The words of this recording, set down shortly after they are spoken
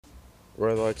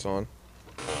Red light's on.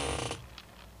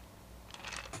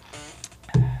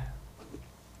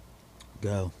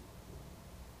 Go.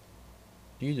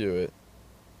 You do it.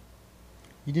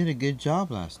 You did a good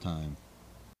job last time.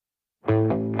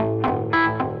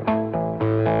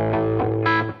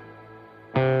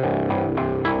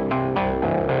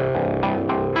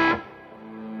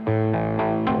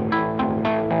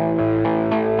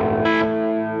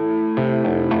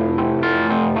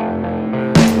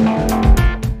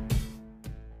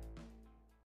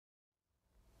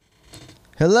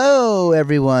 Hello,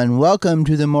 everyone. Welcome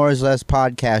to the More is Less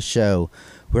podcast show,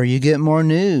 where you get more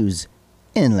news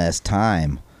in less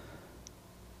time.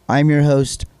 I'm your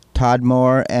host, Todd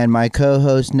Moore, and my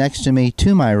co-host next to me,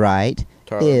 to my right,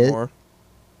 Tyler Moore.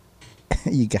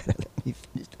 You gotta let me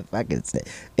finish the fucking say.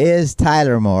 Is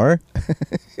Tyler Moore.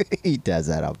 He does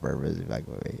that on purpose.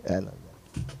 Fucking with me. I love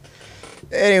that.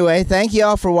 Anyway, thank you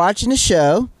all for watching the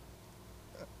show.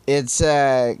 It's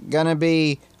gonna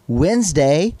be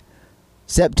Wednesday,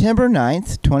 September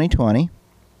 9th, 2020,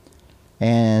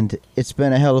 and it's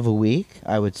been a hell of a week,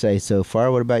 I would say, so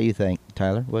far. What about you think,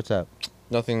 Tyler? What's up?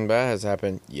 Nothing bad has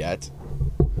happened yet.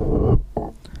 Don't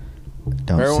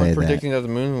Everyone's say that. predicting that the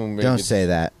moon will Don't say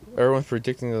that. Everyone's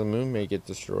predicting that the moon may get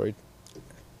destroyed.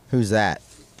 Who's that?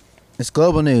 It's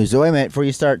global news. Oh, wait a minute, before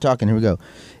you start talking, here we go.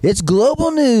 It's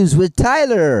global news with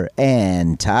Tyler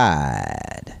and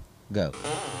Todd. Go.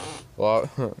 Well,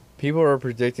 people are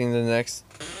predicting the next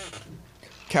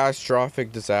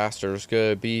catastrophic disaster is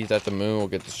going to be that the moon will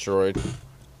get destroyed.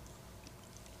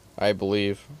 I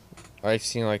believe. I've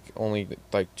seen only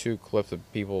 2 clips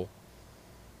of people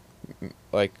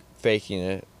faking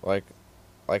it, like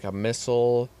a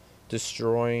missile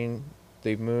destroying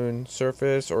the moon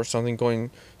surface or something going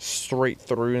straight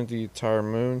through the entire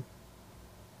moon.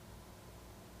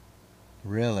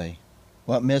 Really?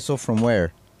 What missile from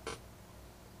where?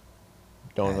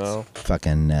 Don't know.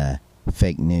 Fucking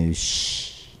fake news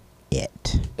shit.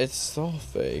 It's so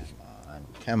fake.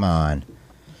 Come on.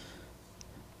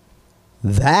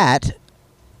 That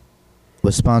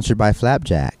was sponsored by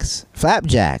Flapjacks.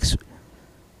 Flapjacks,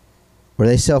 where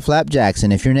they sell flapjacks,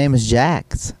 and if your name is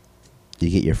Jax,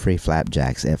 you get your free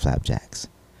flapjacks at Flapjacks.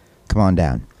 Come on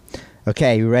down.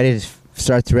 Okay, you ready to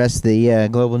start the rest of the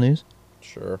global news?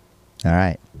 Sure. All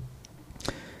right.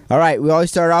 All right, we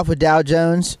always start off with Dow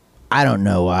Jones. I don't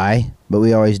know why, but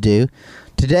we always do.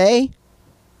 Today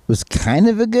was kind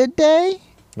of a good day.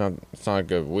 No, it's not a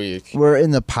good week. We're in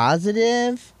the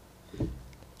positive.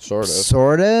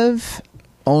 Sort of.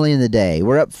 Only in the day.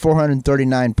 We're up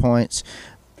 439 points,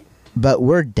 but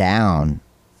we're down.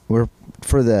 We're up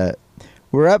for the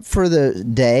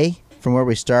day from where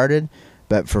we started,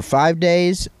 but for 5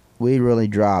 days we really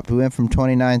dropped. We went from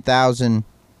 29,000.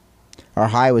 Our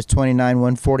high was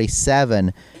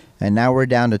 29,147, and now we're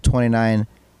down to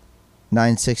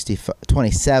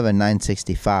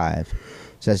 27,965.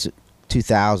 So that's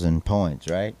 2,000 points,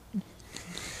 right?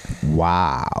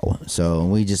 Wow. So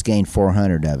we just gained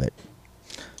 400 of it.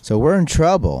 So we're in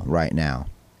trouble right now.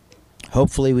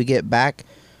 Hopefully we get back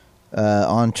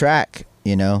on track,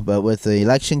 but with the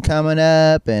election coming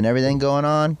up and everything going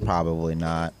on, probably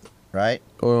not, right?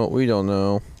 Well, we don't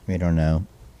know. We don't know.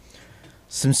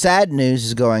 Some sad news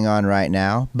is going on right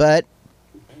now, but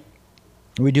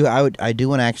I do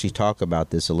want to actually talk about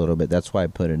this a little bit. That's why I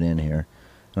put it in here.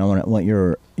 And I want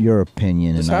your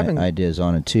opinion and ideas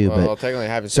on it too. Well, but technically it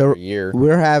happens every year.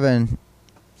 We're having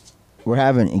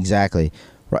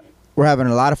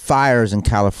a lot of fires in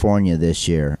California this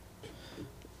year,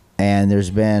 and there's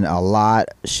been a lot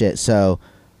of shit. So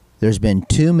there's been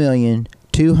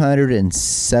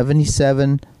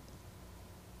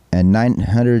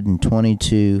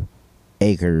 2,277,922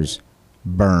 acres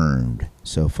burned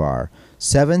so far.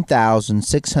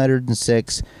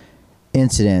 7,606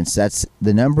 incidents. That's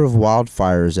the number of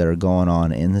wildfires that are going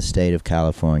on in the state of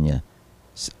California.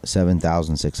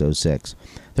 7,606.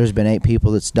 There's been 8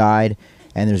 people that's died,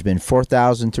 and there's been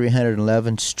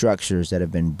 4,311 structures that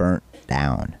have been burnt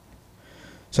down.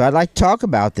 So I'd like to talk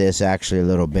about this actually a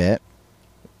little bit.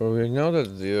 Well, we know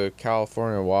that the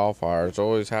California wildfires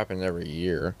always happen every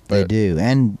year. They do,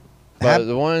 but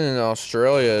the one in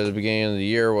Australia at the beginning of the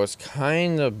year was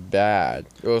kind of bad.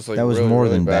 It was that was really, more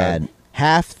really than bad.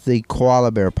 Half the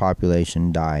koala bear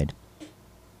population died.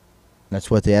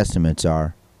 That's what the estimates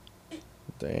are.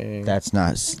 Dang. That's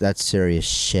serious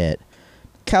shit.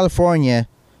 California,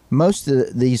 most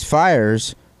of these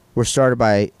fires were started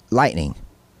by lightning.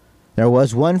 There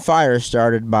was one fire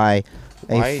started by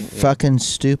a fucking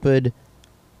stupid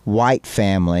white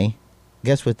family.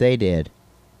 Guess what they did?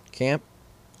 Camp?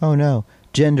 Oh no.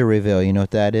 Gender reveal, you know what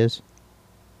that is?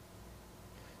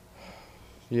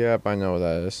 Yep, I know what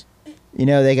that is. You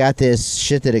know, they got this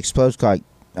shit that explodes called,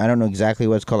 I don't know exactly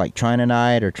what it's called, like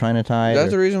trinonite or trinitite.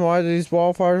 That's the reason why these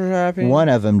wildfires are happening? One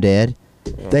of them did.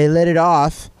 They lit it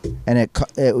off, and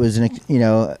it was an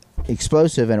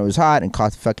explosive, and it was hot, and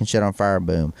caught the fucking shit on fire.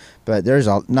 Boom. But they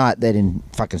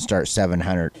didn't fucking start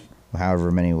 700, however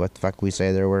many. What the fuck we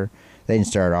say there were? They didn't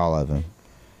start all of them.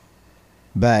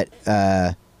 But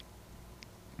that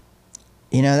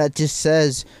just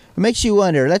says, it makes you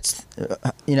wonder. Let's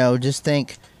just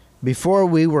think, before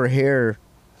we were here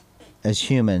as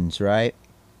humans, right?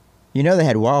 They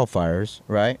had wildfires,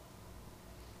 right?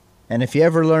 And if you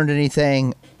ever learned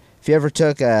anything, if you ever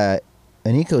took an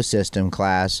ecosystem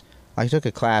class, I took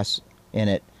a class in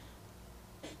it.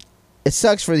 It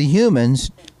sucks for the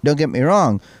humans, don't get me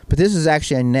wrong, but this is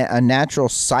actually a natural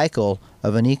cycle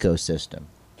of an ecosystem.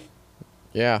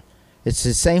 Yeah. It's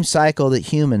the same cycle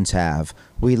that humans have.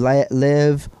 We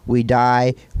live, we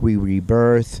die, we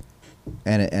rebirth,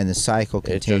 and the cycle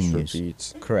continues. It just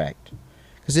repeats. Correct.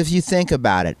 Because if you think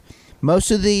about it, most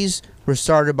of these were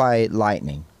started by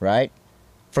lightning, right?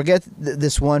 Forget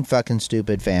this one fucking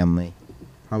stupid family.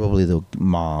 Probably the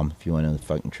mom, if you want to know the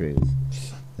fucking truth.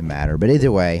 The matter. But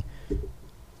either way,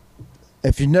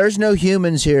 there's no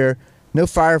humans here, no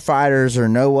firefighters or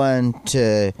no one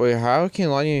to... Wait, how can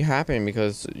lightning happen?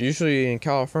 Because usually in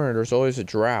California, there's always a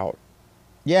drought.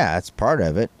 Yeah, that's part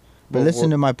of it. But listen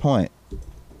to my point.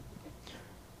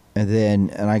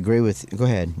 And I agree with... Go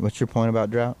ahead. What's your point about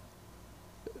drought?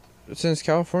 Since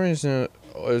California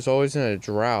is always in a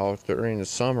drought during the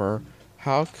summer,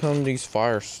 how come these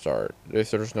fires start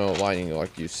if there's no lightning,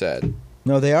 like you said?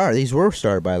 No, they are. These were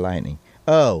started by lightning.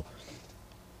 Oh.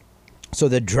 So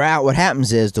the drought, what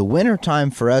happens is the winter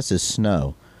time for us is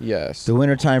snow. Yes. The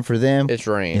winter time for them it's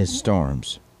rain. Is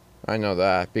storms. I know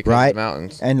that because right? of the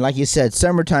mountains. And like you said,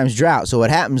 summertime's drought. So what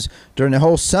happens during the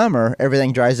whole summer,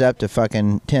 everything dries up to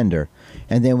fucking tinder.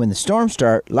 And then when the storms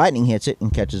start, lightning hits it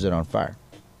and catches it on fire.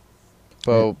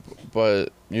 But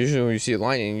usually when you see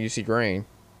lightning, you see rain.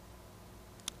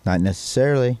 Not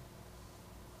necessarily.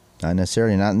 Not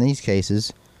necessarily. Not in these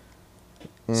cases.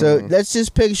 So let's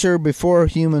just picture before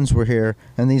humans were here,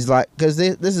 and because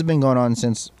this has been going on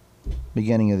since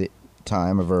beginning of the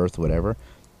time of Earth, whatever.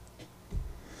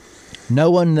 No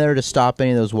one there to stop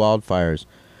any of those wildfires.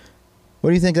 What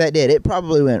do you think that did? It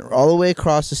probably went all the way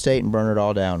across the state and burned it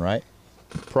all down, right?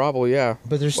 Probably, yeah.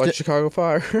 But there's like Chicago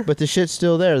Fire. But the shit's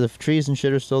still there. The trees and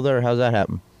shit are still there. How's that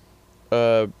happen?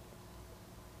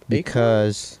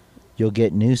 Because you'll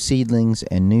get new seedlings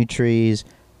and new trees,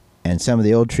 and some of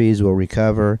the old trees will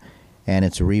recover, and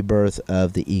it's a rebirth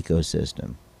of the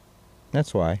ecosystem.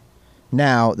 That's why.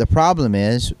 Now, the problem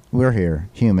is, we're here.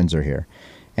 Humans are here.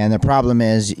 And the problem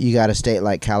is, you got a state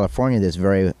like California that's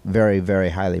very, very, very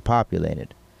highly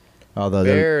populated. Although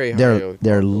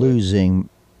they're losing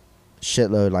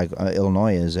shitload like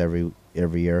Illinois is every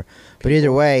year. But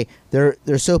either way,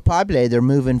 they're so populated, they're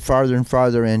moving farther and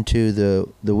farther into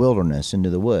the wilderness, into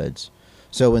the woods.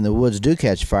 So when the woods do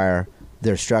catch fire,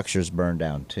 their structures burn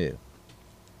down too.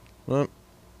 Well,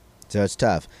 so it's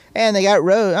tough. And they got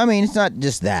roads. I mean, it's not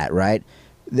just that, right?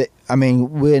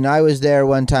 When I was there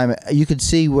one time, you could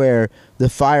see where the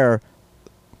fire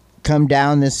come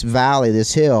down this valley,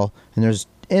 this hill, and there's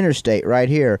interstate right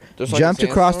here. Jumped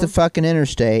across the fucking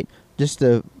interstate, just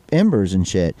the embers and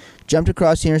shit. Jumped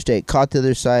across the interstate, caught the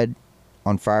other side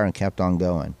on fire, and kept on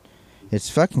going.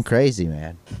 It's fucking crazy,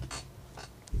 man.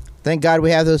 Thank God we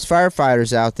have those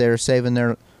firefighters out there saving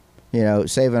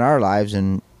our lives,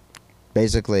 and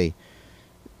basically,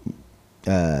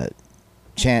 they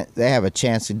have a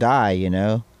chance to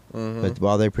die, but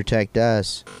while they protect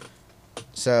us.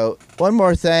 So, one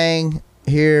more thing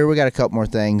here. We got a couple more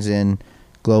things in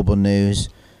global news.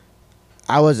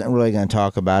 I wasn't really going to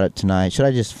talk about it tonight. Should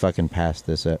I just fucking pass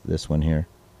this one here?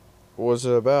 What's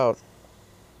it about?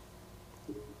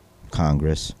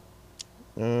 Congress.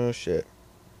 Oh, shit.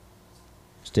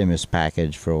 It's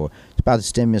about the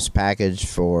stimulus package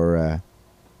for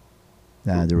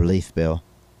the relief bill.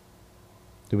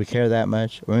 Do we care that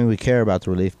much? I mean, we care about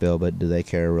the relief bill, but do they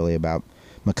care really about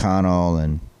McConnell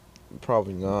and...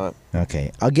 Probably not.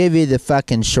 Okay, I'll give you the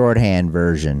fucking shorthand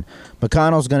version.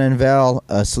 McConnell's going to unveil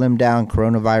a slimmed-down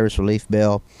coronavirus relief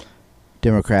bill.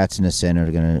 Democrats in the Senate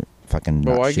are going to fucking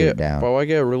knock shit down. But why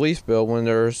get a relief bill when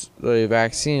there's a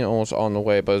vaccine almost on the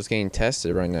way, but it's getting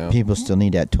tested right now? People still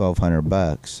need that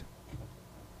 $1,200.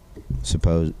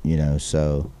 Suppose,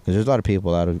 so... Because there's a lot of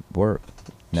people out of work.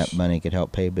 And that money could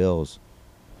help pay bills.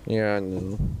 Yeah, I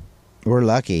know. We're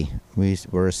lucky.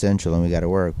 We're essential and we got to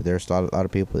work, but there's a lot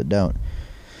of people that don't.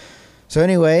 So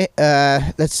anyway, you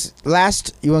want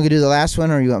to do the last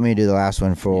one, or you want me to do the last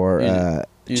one for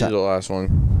You do the last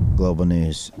one. Global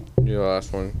news. You do the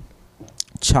last one.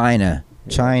 China.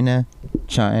 China.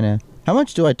 How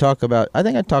much do I talk about? I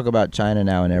think I talk about China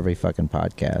now in every fucking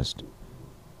podcast.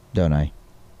 Don't I?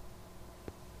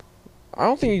 I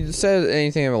don't think you said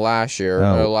anything in the last year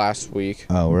or last week.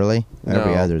 Oh, really?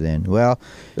 Every No. other then. Well,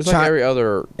 It's like every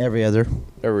other. Every other.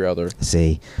 Every other.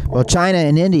 See. Well, China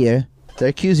and India, they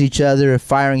accuse each other of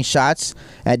firing shots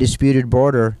at disputed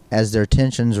border as their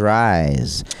tensions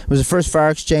rise. It was the first fire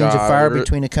exchange of fire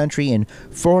between a country in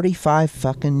 45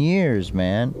 fucking years,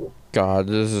 man. God,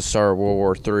 this is the start of World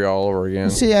War III all over again.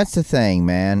 See, that's the thing,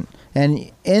 man.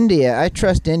 And India, I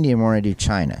trust India more than I do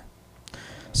China.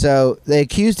 So they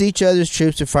accused each other's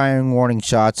troops of firing warning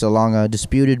shots along a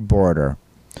disputed border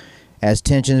as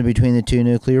tensions between the two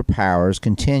nuclear powers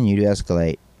continue to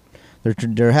escalate.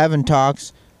 They're having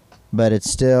talks, but it's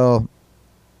still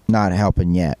not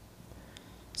helping yet.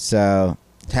 So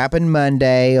it happened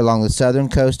Monday along the southern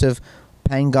coast of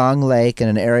Pangong Lake in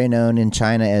an area known in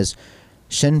China as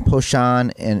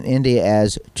Shenposhan and India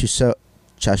as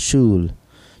Chashul.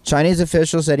 Chinese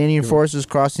officials said Indian forces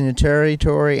crossing the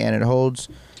territory, and it holds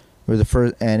where the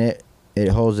first it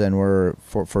holds and where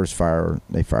first fire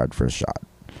they fired first shot.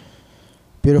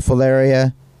 Beautiful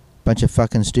area, bunch of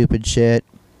fucking stupid shit.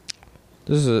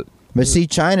 But see,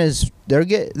 China's they're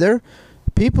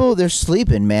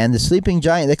sleeping, man. The sleeping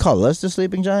giant. They call us the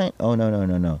sleeping giant. Oh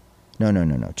no.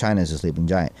 China's the sleeping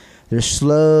giant. They're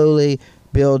slowly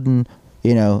building.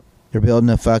 They're building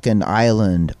a fucking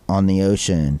island on the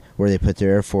ocean where they put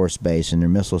their Air Force base and their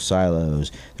missile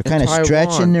silos. They're kind of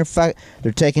stretching their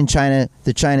They're taking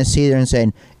the China Sea there and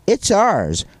saying, it's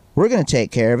ours. We're going to take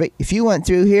care of it. If you went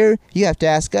through here, you have to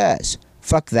ask us.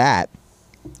 Fuck that.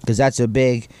 Because that's a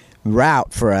big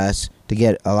route for us to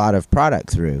get a lot of product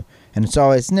through. And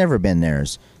it's never been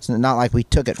theirs. It's not like we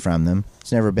took it from them.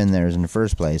 It's never been theirs in the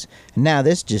first place. And now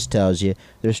this just tells you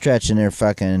they're stretching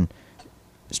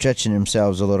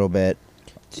themselves a little bit.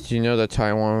 Did you know that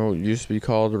Taiwan used to be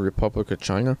called the Republic of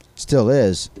China? Still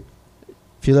is.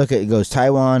 If you look at it, goes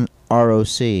Taiwan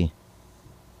ROC.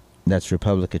 That's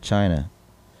Republic of China.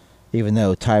 Even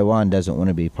though Taiwan doesn't want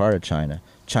to be part of China,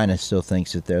 China still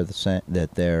thinks that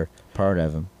they're part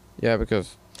of them. Yeah,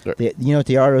 because you know what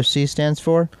the ROC stands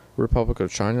for? Republic of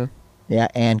China. Yeah,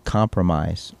 and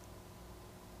compromise.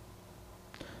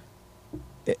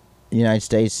 The United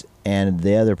States and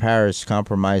the other powers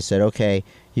compromised, said, okay,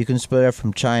 you can split up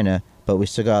from China, but we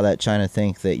still gotta let China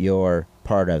think that you're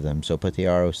part of them, so put the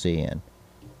ROC in.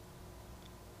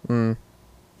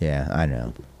 Yeah, I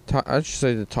know. I should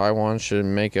say that Taiwan should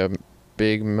make a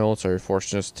big military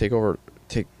force and just take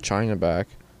China back.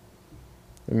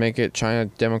 And make it China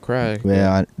democratic.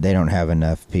 Well, they don't have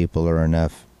enough people or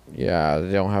enough... Yeah,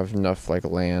 they don't have enough,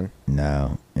 land.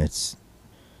 No, it's...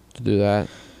 To do that.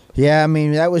 Yeah, I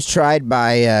mean, that was tried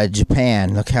by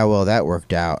Japan. Look how well that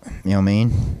worked out. You know what I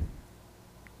mean?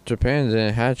 Japan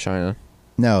didn't have China.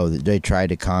 No, they tried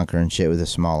to conquer and shit with a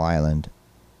small island.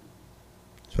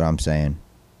 That's what I'm saying.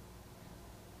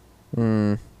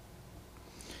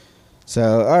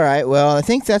 So, all right. Well, I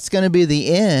think that's going to be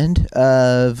the end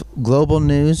of global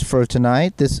news for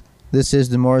tonight. This is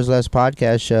the More is Less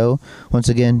podcast show. Once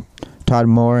again, Todd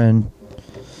Moore and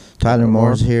Tyler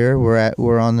Moore's here.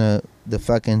 We're on the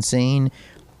fucking scene.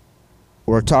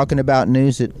 We're talking about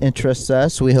news that interests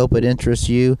us. We hope it interests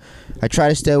you. I try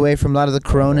to stay away from a lot of the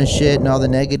corona shit and all the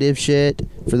negative shit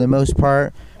for the most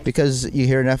part, because you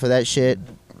hear enough of that shit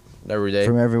every day,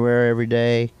 from everywhere, every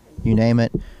day, you name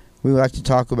it. We like to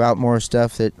talk about more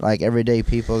stuff that, like, everyday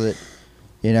people that,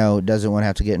 doesn't want to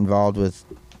have to get involved with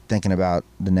thinking about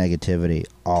the negativity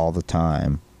all the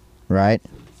time, right?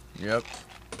 Yep.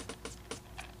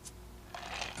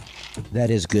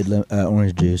 That is good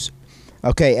orange juice.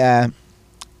 Okay,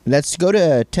 let's go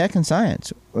to tech and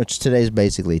science, which today is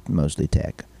basically mostly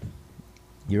tech.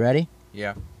 You ready?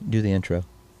 Yeah. Do the intro.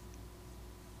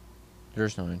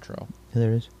 There's no intro. Yeah,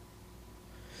 there is.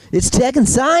 It's tech and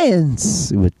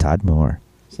science with Todd Moore.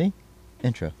 See?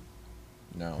 Intro.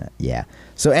 No. Yeah.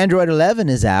 So Android 11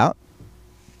 is out,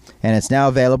 and it's now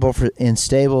available in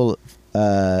stable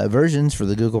versions for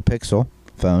the Google Pixel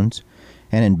phones,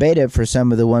 and in beta for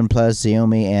some of the OnePlus,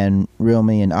 Xiaomi, and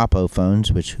Realme and Oppo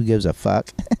phones, which who gives a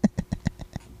fuck?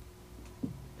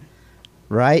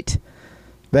 Right?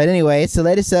 But anyway, it's the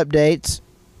latest updates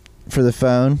for the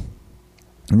phone.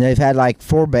 And they've had like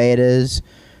 4 betas.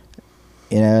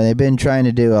 They've been trying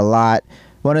to do a lot.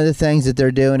 One of the things that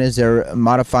they're doing is they're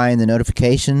modifying the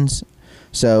notifications.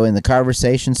 So in the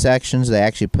conversation sections, they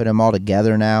actually put them all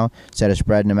together now instead of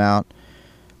spreading them out.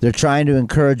 They're trying to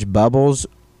encourage bubbles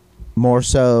more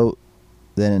so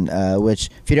then which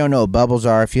if you don't know what bubbles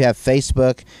are, if you have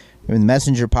Facebook, when the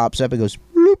messenger pops up, it goes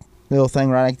bloop, little thing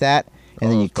right like that,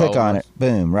 and then you click on it,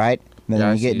 boom, right? And then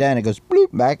when you get done, it goes bloop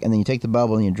back, and then you take the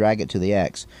bubble and you drag it to the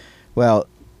X. Well,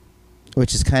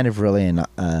 which is kind of really an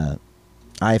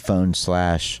iPhone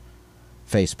 /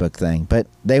 Facebook thing, but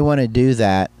they want to do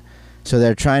that, so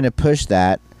they're trying to push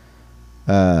that.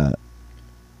 The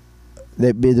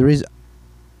reason.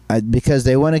 Because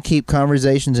they want to keep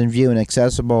conversations in view and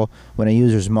accessible when a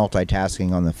user's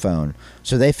multitasking on the phone.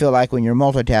 So they feel like when you're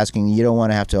multitasking, you don't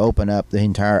want to have to open up the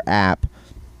entire app,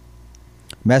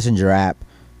 Messenger app.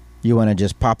 You want to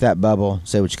just pop that bubble,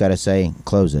 say what you got to say,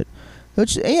 close it.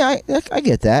 Which, yeah, I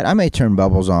get that. I may turn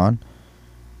bubbles on.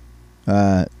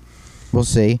 We'll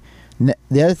see.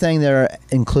 The other thing they're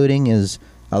including is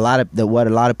what a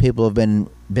lot of people have been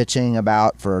bitching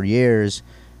about for years,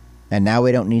 and now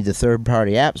we don't need the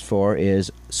third-party apps for,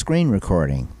 is screen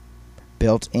recording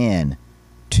built in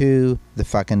to the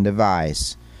fucking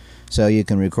device. So you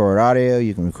can record audio,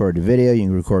 you can record the video, you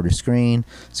can record the screen.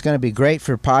 It's going to be great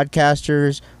for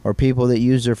podcasters or people that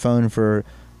use their phone for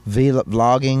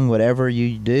vlogging, whatever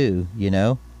you do, you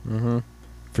know? Mm-hmm.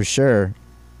 For sure.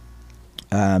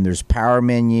 There's power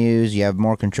menus. You have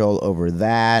more control over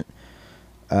that.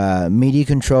 Media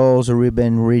controls have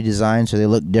been redesigned so they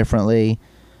look differently.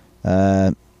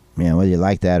 Whether you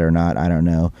like that or not, I don't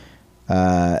know.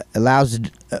 Allows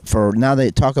for now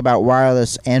they talk about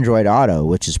wireless Android Auto,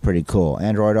 which is pretty cool.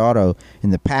 Android Auto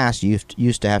in the past you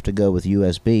used to have to go with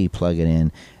USB, plug it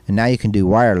in, and now you can do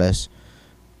wireless,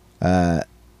 and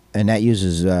that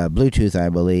uses Bluetooth, I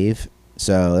believe.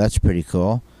 So that's pretty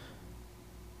cool.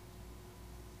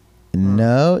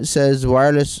 No, it says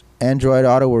wireless Android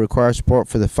Auto will require support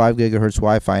for the 5 gigahertz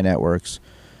Wi-Fi networks.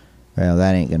 Well,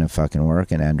 that ain't gonna fucking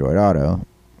work in Android Auto.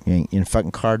 You ain't in a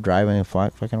fucking car driving a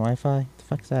fucking Wi-Fi? What the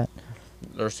fuck's that?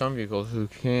 There are some vehicles who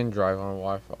can drive on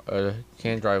Wi-Fi.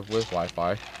 Can drive with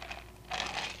Wi-Fi.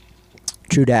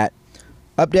 True that.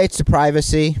 Updates to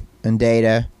privacy and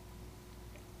data.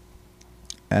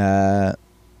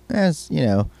 As you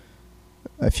know,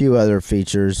 a few other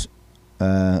features,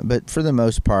 but for the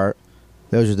most part,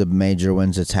 those are the major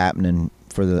ones that's happening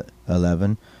for the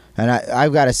 11. And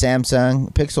I've got a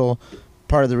Samsung Pixel.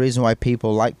 Part of the reason why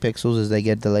people like Pixels is they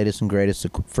get the latest and greatest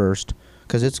first,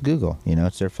 because it's Google,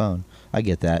 it's their phone. I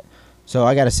get that. So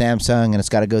I got a Samsung, and it's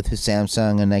got to go through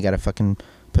Samsung, and they got to fucking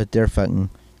put their fucking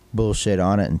bullshit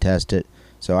on it and test it.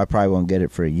 So I probably won't get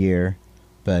it for a year,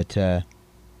 but at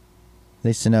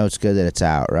least to know it's good that it's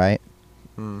out, right?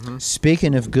 Mm-hmm.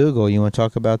 Speaking of Google, you want to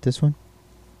talk about this one?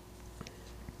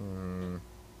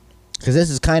 Because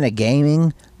this is kind of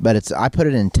gaming, but I put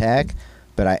it in tech,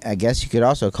 but I guess you could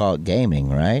also call it gaming,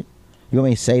 right? You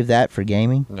want me to save that for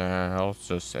gaming? Nah, I'll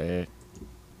just say it.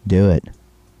 Do it.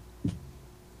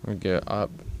 I'll get it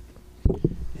up.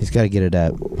 He's got to get it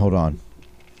up. Hold on.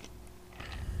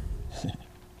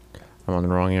 I'm on the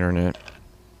wrong internet.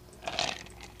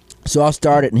 So I'll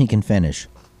start it and he can finish.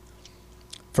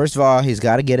 First of all, he's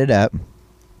got to get it up,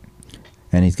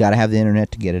 and he's got to have the internet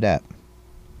to get it up.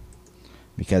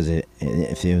 Because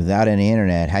if you're without any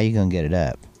internet, how you gonna get it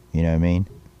up? You know what I mean?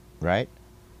 Right?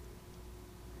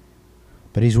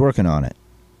 But he's working on it.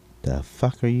 The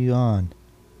fuck are you on?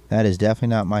 That is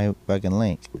definitely not my fucking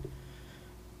link.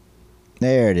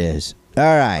 There it is. All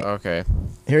right. Okay.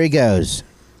 Here he goes.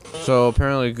 So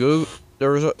apparently, Google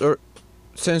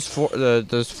since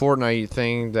this Fortnite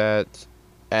thing that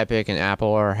Epic and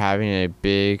Apple are having a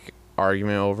big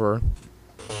argument over.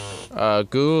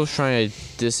 Google's trying to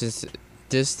distance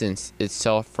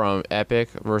itself from Epic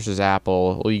versus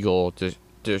Apple legal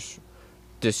distribution.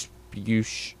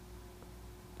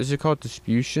 Is it called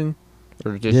distribution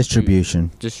or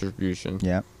Distribution? Distribution.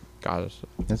 Yeah. Got it.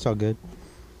 That's all good.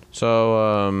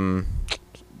 So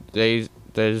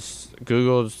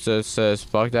Google just says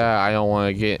fuck that. I don't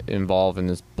want to get involved in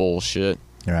this bullshit.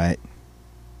 Right.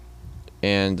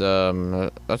 And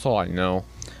that's all I know.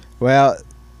 Well,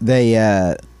 they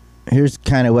here's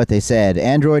kind of what they said.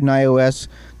 Android and iOS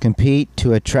compete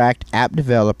to attract app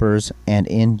developers and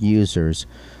end users,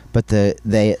 but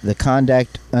the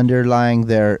conduct underlying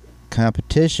their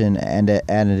competition and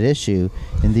an issue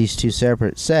in these two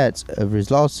separate sets of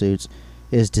lawsuits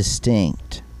is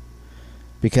distinct.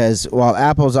 Because while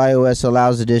Apple's iOS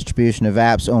allows the distribution of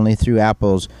apps only through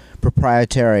Apple's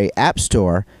proprietary App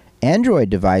Store, Android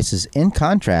devices, in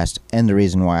contrast, and the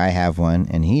reason why I have one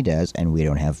and he does, and we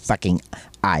don't have fucking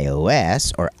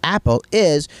iOS or Apple,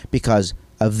 is because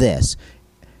of this.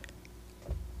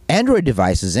 Android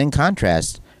devices, in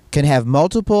contrast, can have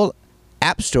multiple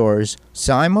app stores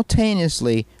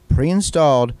simultaneously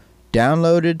pre-installed,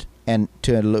 downloaded, and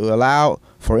to allow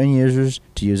for end users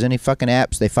to use any fucking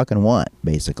apps they fucking want,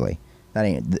 basically. That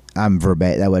ain't, that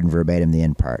wasn't verbatim the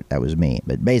end part. That was me.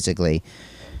 But basically,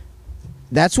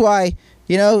 that's why,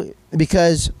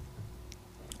 because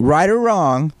right or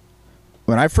wrong,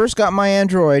 when I first got my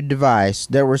Android device,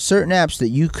 there were certain apps that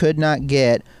you could not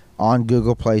get on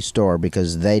Google Play Store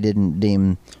because they didn't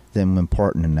deem them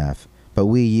important enough. But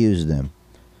we use them.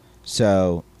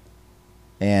 So,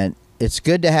 and it's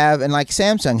good to have, and like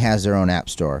Samsung has their own app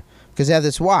store because they have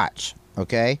this watch,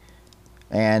 okay?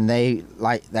 And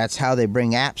that's how they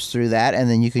bring apps through that, and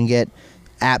then you can get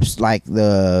apps like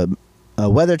the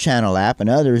Weather Channel app and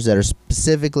others that are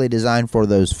specifically designed for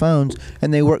those phones,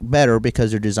 and they work better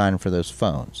because they're designed for those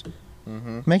phones.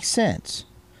 Mm-hmm. Makes sense.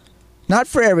 Not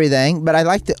for everything, but I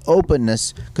like the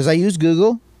openness because I use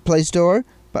Google Play Store,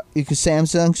 but you can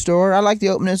Samsung Store. I like the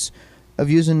openness of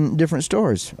using different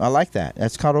stores. I like that.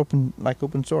 That's called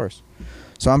open source.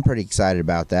 So I'm pretty excited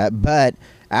about that. But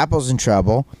Apple's in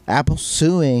trouble. Apple's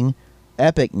suing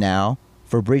Epic now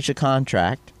for breach of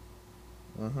contract.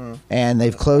 Mm-hmm. And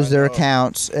they've closed their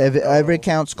accounts. Every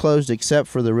account's closed except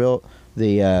for I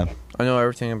know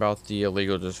everything about the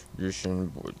illegal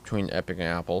distribution between Epic and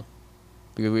Apple.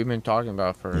 Because we've been talking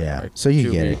about it for like so you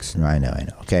 2 get weeks. it. I know.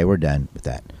 Okay, we're done with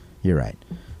that. You're right.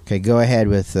 Okay, go ahead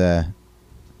with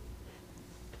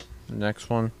next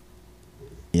one.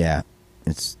 Yeah,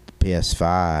 it's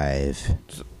PS5.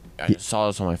 I just saw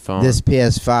this on my phone. This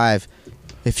PS5.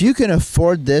 If you can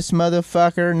afford this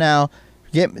motherfucker, now,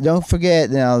 don't forget,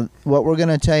 now, what we're going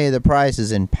to tell you, the price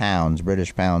is in pounds,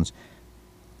 British pounds.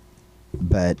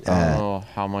 But I don't know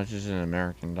how much is in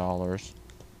American dollars.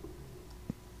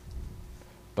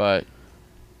 But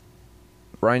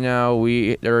right now,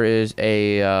 there is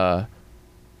a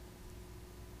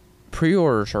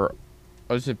pre-orders are...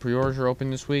 pre-orders are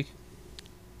open this week?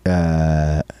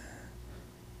 There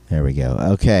we go.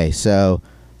 Okay, so,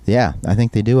 yeah, I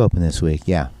think they do open this week.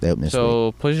 Yeah, they open this week.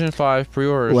 So, PlayStation 5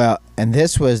 pre-orders... Well, and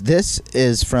this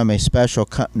is from a special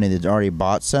company that already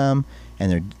bought some,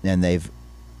 and they've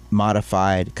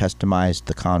modified, customized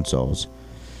the consoles.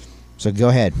 So go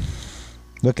ahead.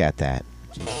 Look at that.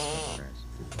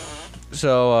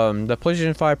 So, the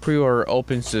PlayStation 5 pre-order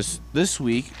opens this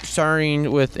week,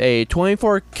 starting with a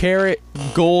 24-karat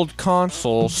gold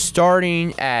console,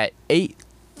 starting at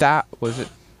 8,000,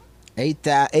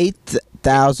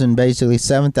 basically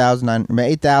 8,000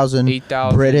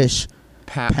 British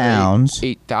pounds.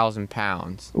 8,000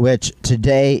 pounds. Which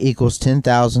today equals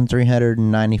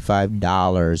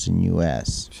 $10,395 in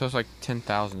US. So it's like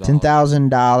 $10,000.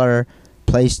 $10,000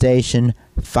 PlayStation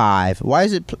 5. Why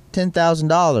is it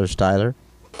 $10,000, Tyler?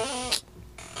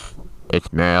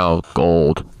 It's now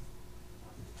gold.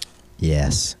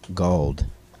 Yes, gold.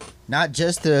 Not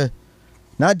just the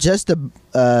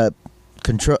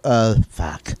control.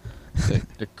 Fuck.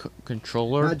 The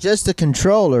controller. Not just the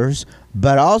controllers,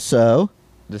 but also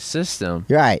the system.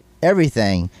 Right.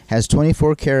 Everything has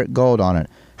 24 karat gold on it.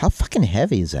 How fucking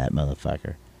heavy is that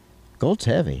motherfucker? Gold's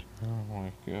heavy. Oh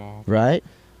my god. Right.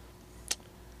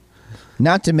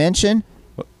 Not to mention,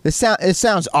 it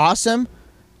sounds awesome.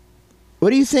 What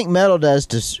do you think metal does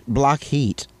to block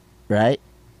heat? Right.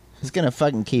 It's gonna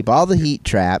fucking keep all the heat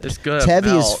trapped. It's gonna It's heavy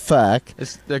melt. as fuck.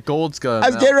 The gold's gonna I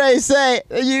was melt. getting ready to say,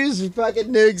 you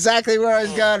fucking knew exactly where I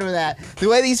was going with that. The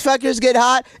way these fuckers get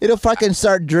hot, it'll fucking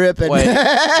start dripping. Wait. It'll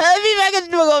be fucking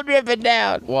go dripping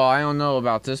down. Well, I don't know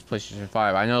about this PlayStation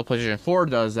 5. I know PlayStation 4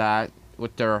 does that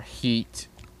with their heat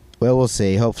Well, we'll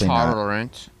see. Hopefully not.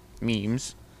 tolerant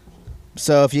memes.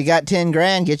 So if you got 10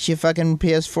 grand, get you fucking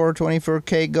PS4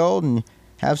 24K gold and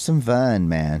have some fun,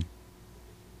 man.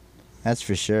 That's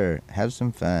for sure. Have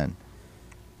some fun.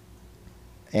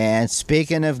 And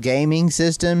speaking of gaming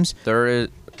systems,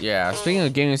 Speaking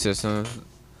of gaming systems,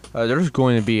 there's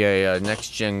going to be a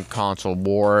next-gen console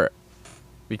war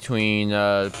between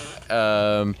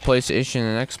PlayStation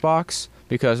and Xbox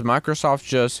because Microsoft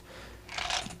just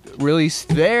released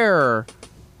their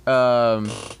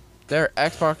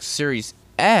Xbox Series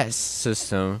S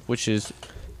system, which is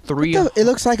it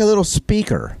looks like a little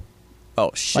speaker.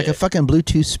 Oh shit! Like a fucking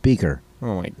Bluetooth speaker.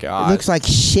 Oh my god! It looks like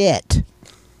shit.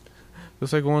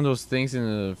 Looks like one of those things in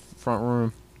the front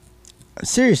room.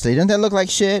 Seriously, doesn't that look like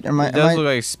shit? It does look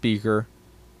like a speaker.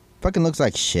 Fucking looks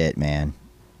like shit, man.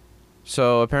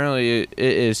 So apparently it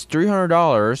is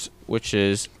 $300, which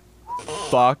is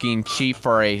fucking cheap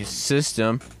for a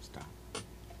system. Stop.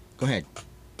 Go ahead.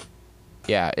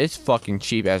 Yeah, it's fucking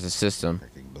cheap as a system. I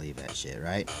can't believe that shit,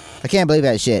 right? I can't believe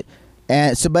that shit.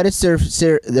 And so, but it's their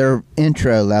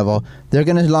intro level. They're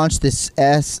gonna launch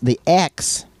the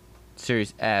X.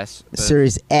 Series S.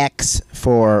 Series X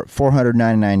for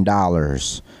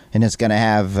 $499, and it's gonna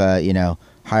have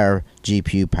higher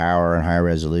GPU power and higher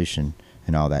resolution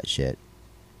and all that shit.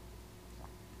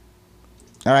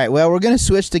 All right, well, we're going to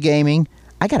switch to gaming.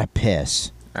 I got to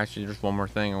piss. Actually, there's one more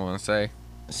thing I want to say.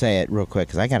 Say it real quick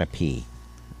because I got to pee.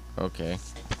 Okay.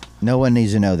 No one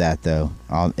needs to know that, though.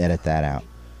 I'll edit that out.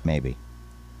 Maybe.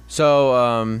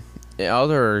 So, in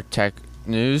other tech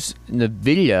news,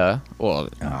 NVIDIA, well,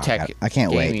 tech I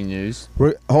can't wait. gaming news.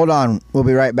 Hold on. We'll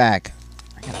be right back.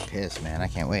 I got to piss, man. I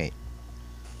can't wait.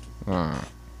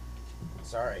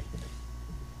 Sorry.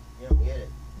 You don't get it.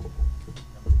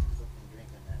 I'm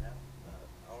drinking that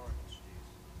orange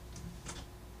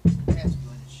juice. That's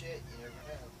going to shit. You never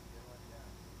know.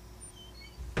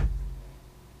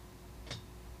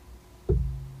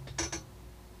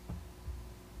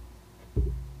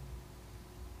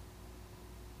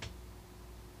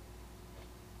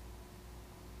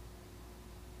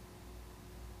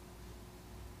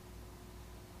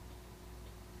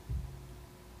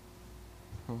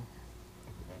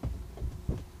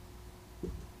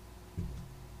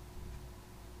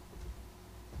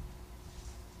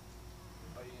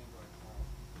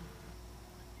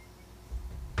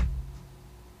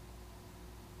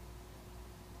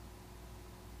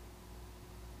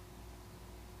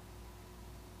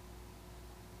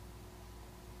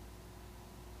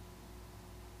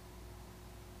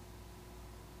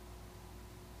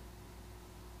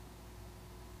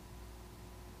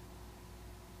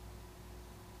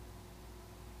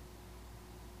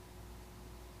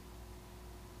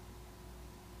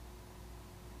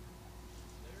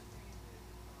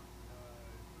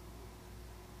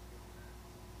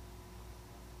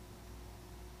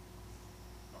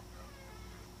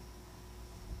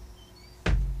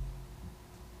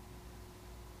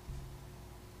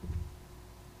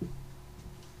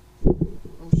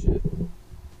 Oh, shit.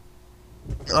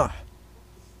 Ugh.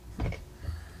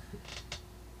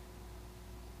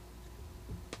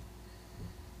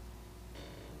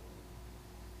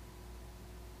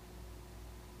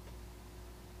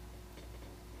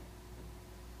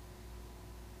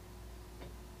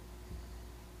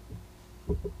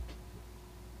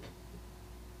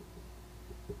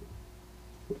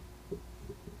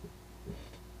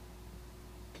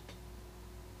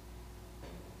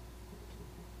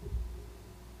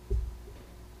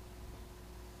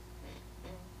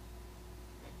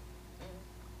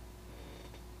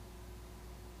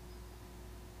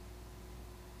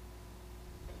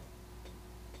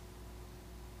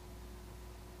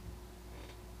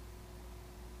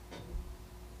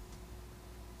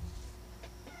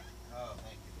 Oh,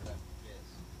 thank you for that piss.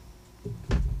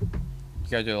 You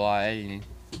gotta do a lot of editing.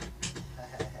 We'll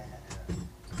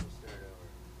start over.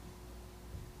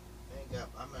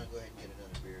 I'm gonna go ahead and get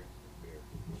another beer.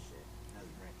 Shit.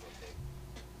 Another drink real quick.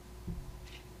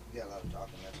 We got a lot of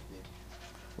talking left to do.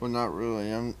 Well, not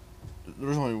really. I'm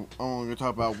only gonna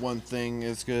talk about one thing.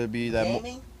 It's gonna be that.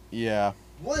 Gaming? Yeah.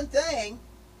 One thing?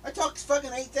 I talked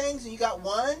fucking 8 things and you got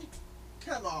one?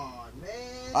 Come on,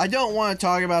 man. I don't want to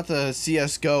talk about the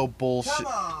CS:GO bullshit. Come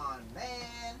on, man.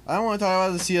 I don't want to talk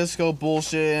about the CS:GO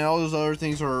bullshit and all those other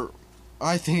things.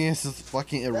 I think it's just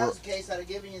fucking. If that was the case, I'd have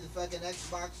given you the fucking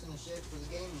Xbox and the shit for the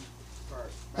gaming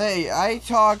part. Hey, I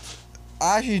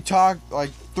actually talked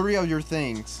like 3 of your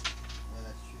things. Yeah,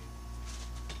 that's true.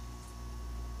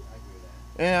 I agree with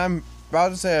that. And I'm about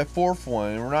to say a 4th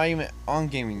one, and we're not even on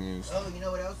gaming news. Oh, you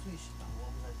know what else we should... What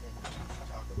was I thinking we should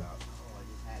talk about? Oh, I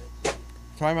just had it.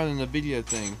 Talking about the NVIDIA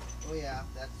thing. Oh, yeah,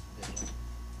 that's different.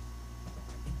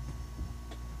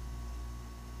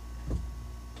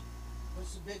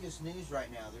 What's the biggest news right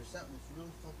now? There's something that's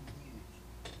really fucking huge.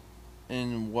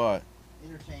 In what?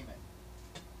 Entertainment.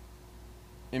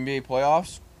 NBA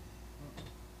playoffs?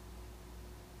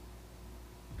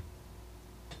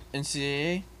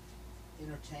 NCAA?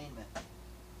 Entertainment.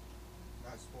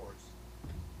 Not sports.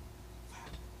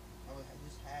 Oh, I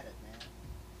just had it, man.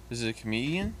 Is it a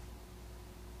comedian?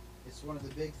 It's one of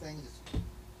the big things.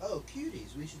 Oh,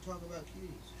 cuties. We should talk about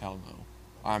cuties. Hell no.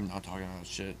 I'm not talking about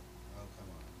shit. Oh, come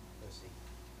on. Pussy.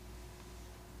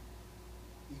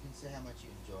 You can say how much you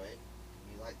enjoy it.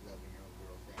 And you like loving your own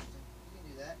girl dancing. You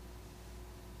can do that.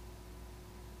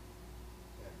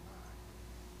 Better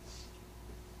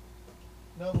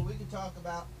not. No, but we can talk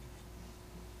about...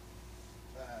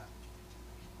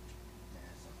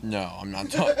 No, I'm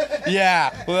not talking.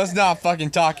 Yeah, well, let's not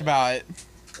fucking talk about it.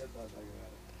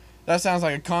 That sounds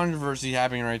like a controversy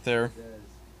happening right there. It does.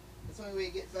 That's the only way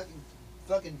you get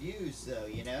fucking views, though,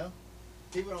 you know?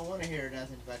 People don't want to hear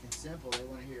nothing fucking simple. They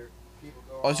want to hear people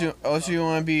go Unless you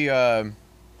want to be,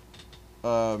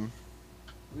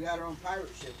 We got our own pirate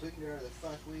ship. We can do whatever the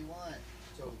fuck we want.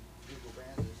 So Google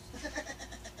bans us.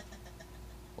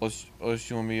 Unless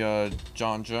you want me,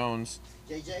 John Jones.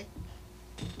 JJ?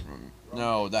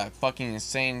 No, that fucking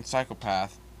insane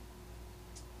psychopath.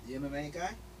 The MMA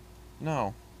guy?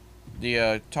 No.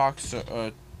 The,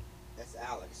 That's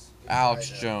Alex. Alex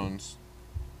Jones.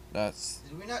 That's...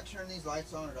 Did we not turn these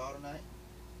lights on at all tonight?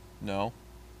 No.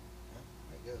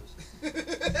 There it goes.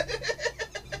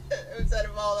 We set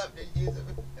them all up, didn't use them.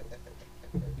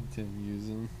 Didn't use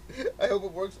them. I hope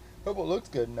it works. Hope it looks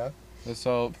good enough. Let's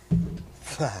hope.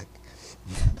 Fuck.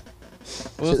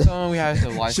 Well, let's tell him we have the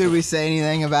lights. Should we say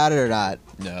anything about it or not?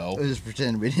 No. We'll just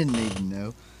pretend we didn't need to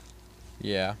know.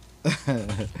 Yeah.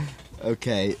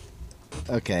 Okay.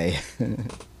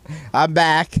 I'm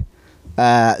back.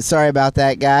 Sorry about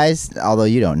that, guys. Although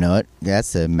you don't know it.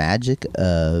 That's the magic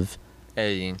of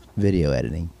Editing. video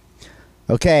editing.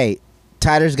 Okay.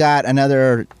 Tyler's got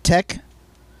another tech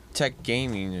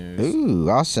gaming news. Ooh,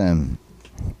 awesome.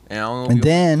 And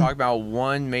then talk about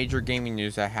one major gaming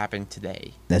news that happened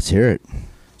today. Let's hear it.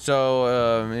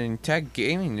 So, in tech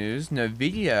gaming news,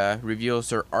 NVIDIA reveals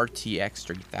their RTX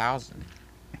 3000.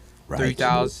 Right.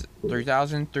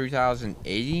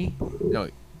 3080? No.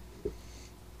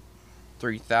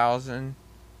 3000.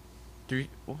 I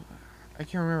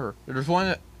can't remember. There's one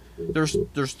that, there's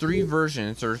three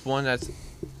versions. There's one that's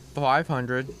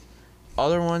 500.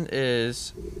 Other one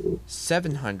is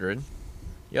 700.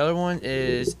 The other one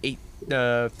is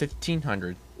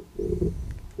 1500. And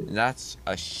that's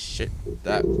a shit.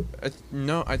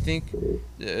 No, I think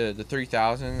the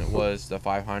 3000 was the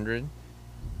 500,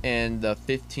 and the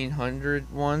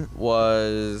 1500 one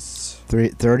was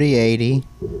 3080,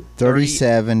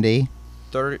 3070.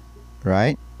 30.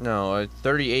 Right? No,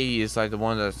 3080 is like the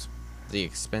one that's the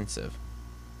expensive.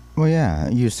 Well, yeah.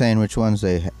 You're saying which ones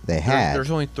they had. There's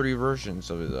only 3 versions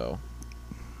of it though.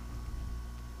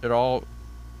 It all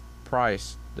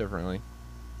priced differently.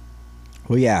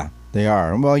 Well, yeah, they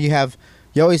are. Well, you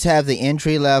always have the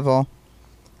entry level,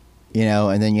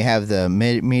 and then you have the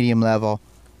medium level,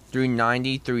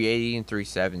 390, 380, and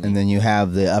 370. and then you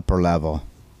have the upper level.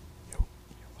 You're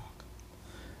welcome.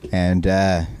 And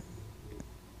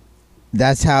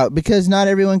that's how, because not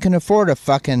everyone can afford a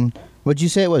fucking, what'd you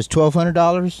say it was,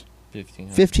 $1,200?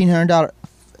 $1,500.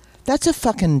 That's a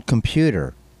fucking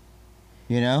computer,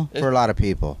 for a lot of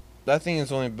people. That thing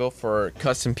is only built for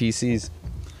custom PCs.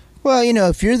 Well,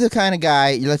 if you're the kind of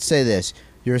guy, let's say this,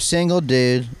 you're a single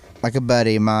dude, like a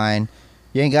buddy of mine,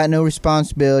 you ain't got no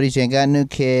responsibilities, you ain't got no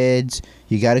kids,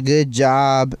 you got a good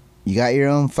job, you got your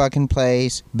own fucking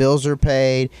place, bills are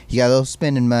paid, you got a little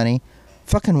spending money,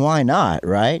 fucking why not,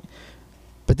 right?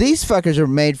 But these fuckers are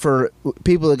made for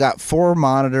people that got 4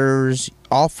 monitors,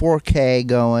 all 4K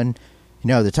going,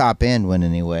 the top end one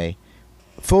anyway.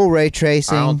 Full ray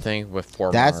tracing. I don't think with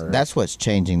 4 monitors. That's what's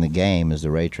changing the game is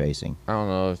the ray tracing. I don't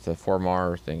know if the 4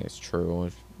 monitor thing is true.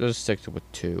 Just stick with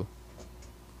 2.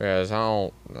 Because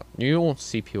you don't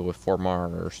see people with 4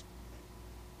 monitors.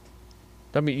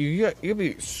 I mean, you'll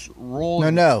be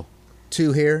rolling. No.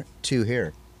 2 here, 2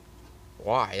 here.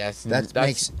 Why?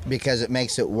 Because it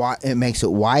makes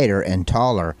it wider and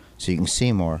taller, so you can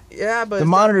see more. Yeah, but the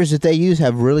monitors that they use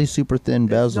have really super thin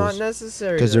bezels. It's not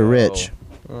necessary because they're rich.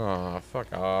 Oh,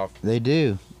 fuck off. They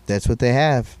do. That's what they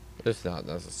have. It's not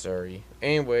necessary.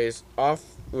 Anyways, off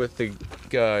with the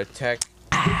tech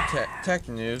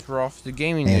news. We're off to the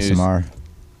gaming news. ASMR.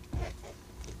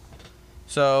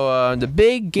 So the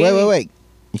big game. Wait.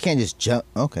 You can't just jump.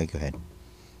 Okay, go ahead.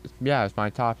 Yeah, it's my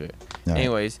topic. All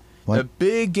Anyways, right. the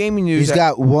big gaming news. He's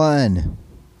got one.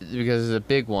 Because it's a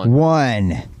big one.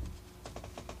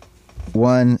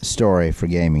 One story for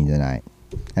gaming tonight.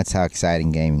 That's how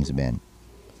exciting gaming's been.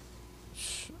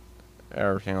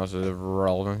 Everything else is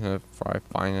irrelevant if I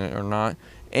find it or not.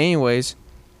 Anyways,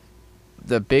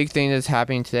 the big thing that's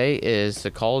happening today is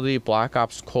the Call of Duty Black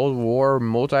Ops Cold War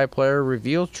multiplayer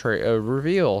reveal.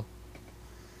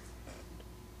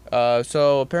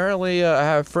 So apparently, I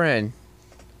have a friend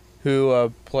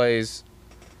who plays.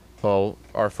 Well,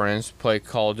 our friends play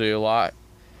Call of Duty a lot.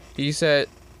 He said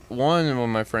one of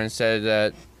my friends said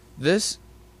that this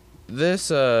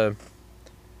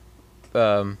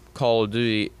Call of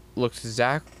Duty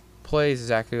plays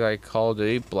exactly like Call of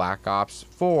Duty Black Ops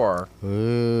 4.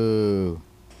 Ooh.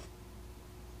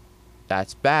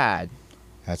 That's bad.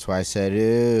 That's why I said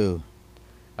ooh.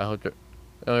 I hope the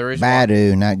only reason bad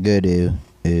ooh, not good ooh.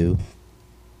 Ooh.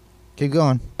 Keep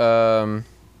going.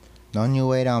 Don't you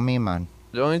wait on me, man.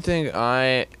 The only thing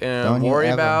I am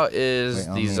worried about is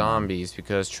the zombies,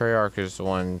 because Treyarch is the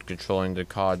one controlling the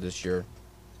COD this year.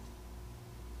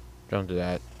 Don't do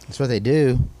that. That's what they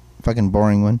do. Fucking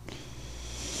boring one.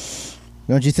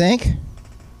 Don't you think?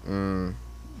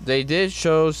 They did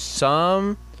show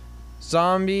some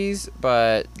zombies,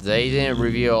 but they didn't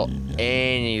reveal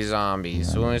any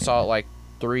zombies. We only saw like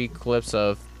 3 clips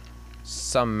of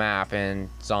some map and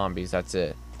zombies. That's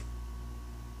it.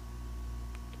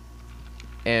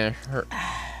 And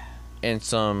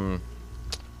some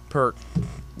perk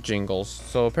jingles.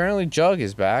 So apparently Jug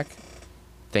is back.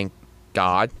 Thank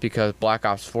God, because Black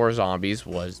Ops 4 Zombies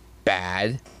was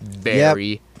bad.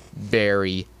 Very,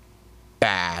 very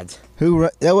bad.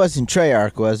 That wasn't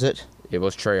Treyarch, was it? It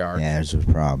was Treyarch. Yeah, there's a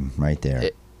problem right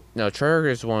there. No, Treyarch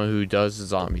is the one who does the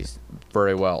zombies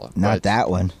very well. Not that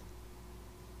one.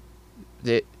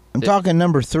 I'm talking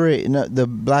number 3. No, the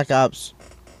Black Ops.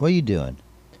 What are you doing?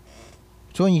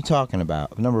 Which one are you talking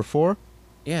about? Number 4?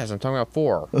 Yes, I'm talking about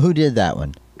 4. Who did that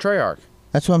one? Treyarch.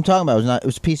 That's what I'm talking about. It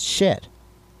was a piece of shit.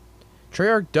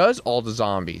 Treyarch does all the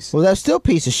zombies. Well, that's still a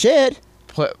piece of shit.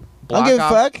 I don't give a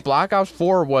fuck. Black Ops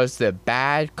 4 was the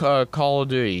bad Call of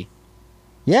Duty.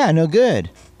 Yeah, no good.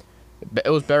 It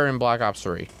was better than Black Ops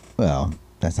 3. Well,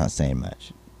 that's not saying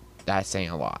much. That's saying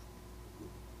a lot.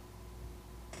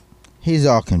 He's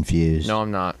all confused. No,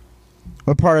 I'm not.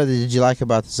 What part of it did you like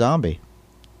about the zombie?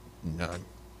 None.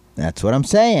 That's what I'm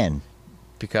saying.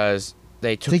 Because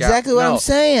they took That's exactly what I'm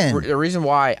saying. The reason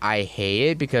why I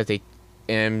hate it, because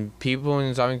people in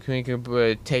the zombie community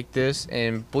would take this,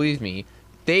 and believe me,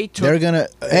 they're gonna.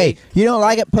 Hey, you don't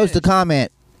like it? Post a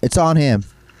comment. It's on him.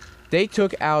 They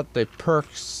took out the perk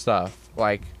stuff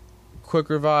like Quick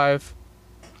Revive,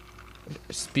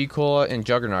 Speed Cola, and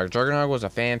Juggernaut. Juggernaut was a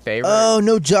fan favorite. Oh,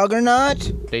 no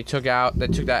Juggernaut? They took that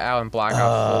out in Black Ops 4.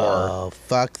 Oh,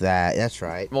 fuck that. That's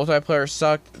right. Multiplayer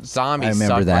sucked. Zombies I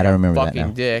remember sucked that. like I remember a that fucking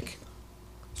now. dick.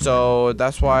 So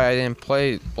that's why I didn't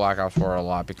play Black Ops 4 a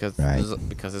lot, because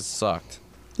it sucked.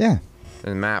 Yeah.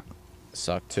 And the map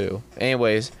sucked too.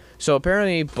 Anyways, so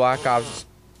apparently Black Ops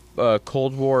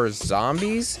Cold War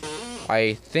Zombies,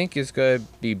 I think is going to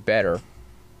be better,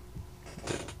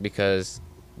 because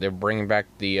they're bringing back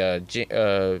the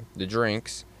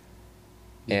drinks.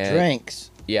 The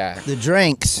drinks. Yeah. The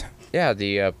drinks. Yeah,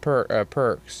 the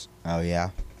perks. Oh, yeah.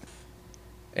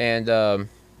 And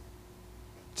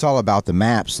it's all about the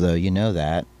maps, though. You know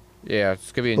that. Yeah,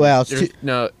 it's gonna be. There's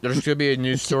gonna be a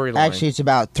new storyline. Actually, it's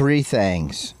about 3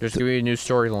 things. There's gonna be a new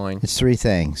storyline. It's 3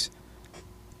 things.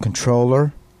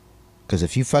 Controller, because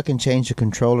if you fucking change the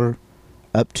controller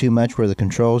up too much where the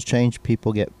controls change,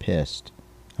 people get pissed.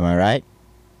 Am I right?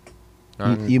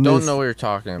 You don't know what you're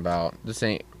talking about. This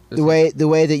ain't the way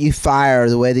that you fire,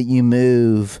 the way that you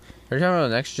move. Are you talking about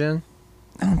next gen?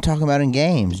 I'm talking about in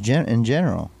games, in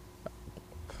general.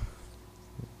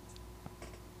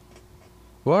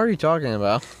 What are you talking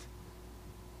about?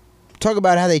 Talk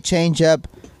about how they change up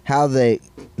how the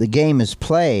game is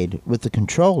played with the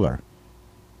controller.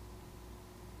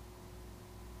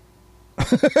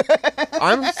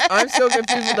 I'm so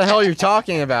confused what the hell you're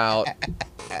talking about.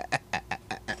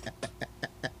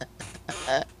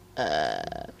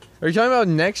 Are you talking about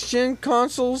next gen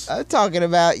consoles? I'm talking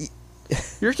about.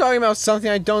 You're talking about something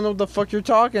I don't know what the fuck you're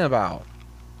talking about.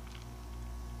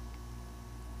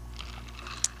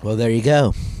 Well, there you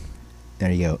go.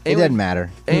 There you go. It doesn't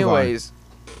matter. Anyways,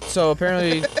 so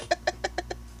apparently,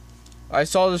 I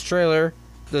saw this trailer.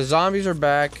 The zombies are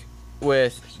back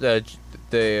with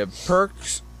the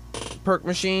perk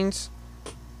machines,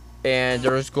 and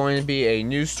there's going to be a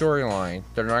new storyline.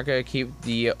 They're not going to keep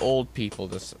the old people,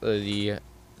 the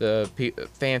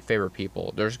fan favorite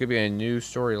people. There's going to be a new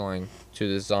storyline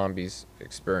to the zombies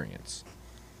experience.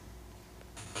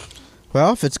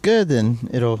 Well, if it's good, then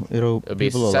it'll be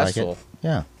people will successful. like it.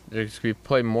 Yeah. There's going to be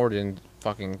play more than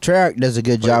fucking. Treyarch does a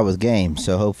good job with games,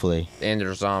 so hopefully. And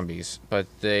they're zombies, but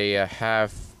they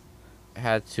have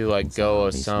had to go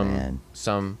with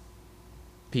some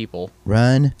people.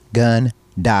 Run, gun,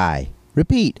 die.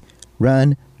 Repeat.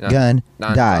 Run, gun,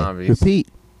 not die. Zombies. Repeat.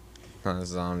 Not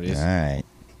zombies. All right.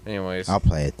 Anyways, I'll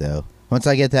play it though. Once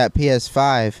I get that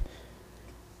PS5.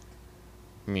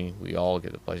 I mean, we all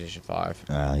get the PlayStation 5.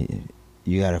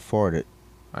 You gotta afford it.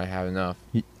 I have enough.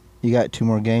 You got 2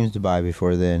 more games to buy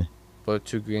before then. What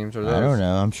 2 games are those? I don't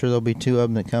know. I'm sure there'll be 2 of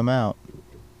them that come out.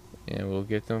 And we'll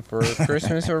get them for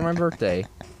Christmas or my birthday.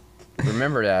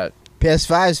 Remember that.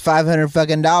 PS5's $500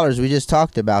 fucking dollars. We just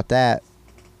talked about that.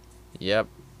 Yep.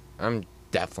 I'm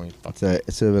definitely fucking.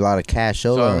 It's a lot of cash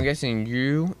over. So I'm guessing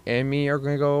you and me are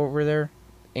going to go over there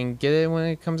and get it when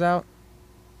it comes out?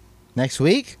 Next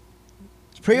week?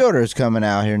 Pre-order's coming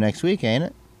out here next week, ain't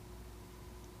it?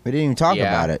 We didn't even talk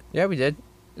about it. Yeah, we did.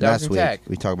 Last week. Tech.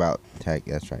 We talked about tech.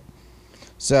 That's right.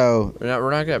 So we're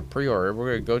not gonna pre-order.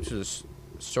 We're gonna go to the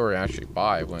store and actually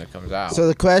buy it when it comes out. So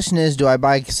the question is, do I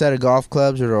buy a set of golf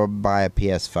clubs or do I buy a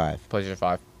PS5? PlayStation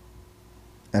 5.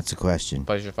 That's the question.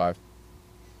 PlayStation 5.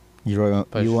 You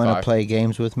want to 5. play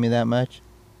games with me that much?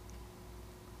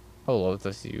 I love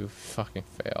to see you fucking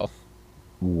fail.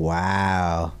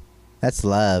 Wow. That's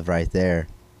love right there.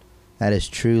 That is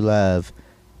true love.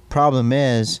 Problem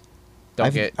is,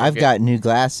 I've got new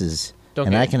glasses,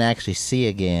 and I can actually see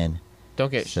again.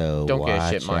 Don't get watch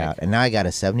a shit mic. out. And now I got a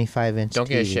 75-inch Don't TV.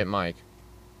 get a shit mic.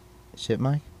 Shit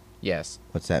mic? Yes.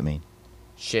 What's that mean?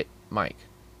 Shit mic.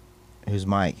 Who's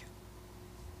Mike?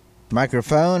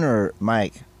 Microphone or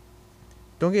mic?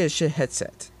 Don't get a shit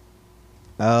headset.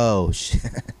 Oh, shit.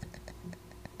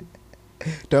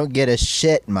 Don't get a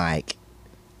shit mic.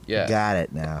 Yeah. Got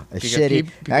it now. Because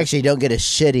Actually, don't get a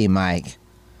shitty mic.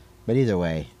 But either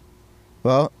way.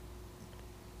 Well,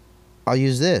 I'll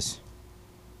use this.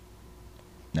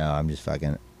 No, I'm just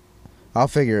fucking. I'll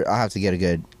have to get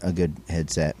a good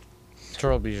headset.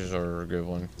 Turtle Beaches are a good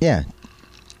one. Yeah.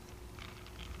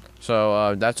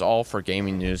 So that's all for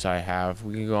gaming news I have.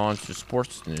 We can go on to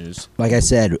sports news. Like I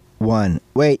said,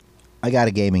 wait, I got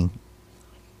a gaming.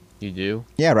 You do?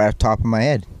 Yeah, right off the top of my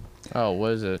head. Oh,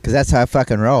 what is it? Because that's how I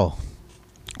fucking roll.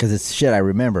 Because it's shit I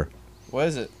remember. What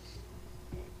is it?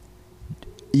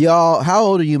 Y'all, how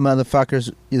old are you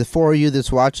motherfuckers? The four of you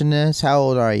that's watching this, how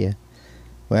old are you?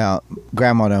 Well,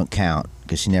 Grandma don't count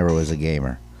because she never was a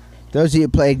gamer. Those of you who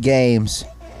played games,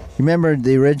 remember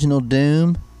the original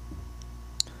Doom?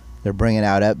 They're bringing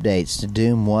out updates to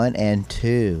Doom 1 and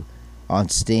 2 on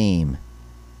Steam.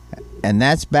 And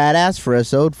that's badass for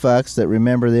us old fucks that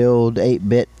remember the old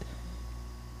 8-bit,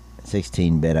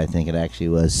 16-bit I think it actually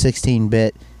was,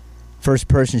 16-bit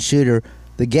first-person shooter.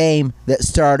 The game that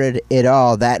started it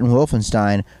all, that and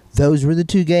Wolfenstein, those were the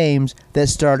two games that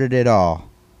started it all.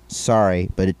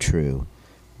 Sorry, but it's true.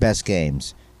 Best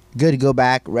games. Good to go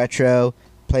back, retro,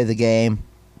 play the game.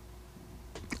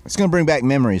 It's going to bring back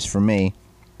memories for me.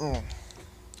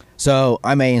 So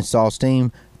I may install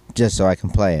Steam just so I can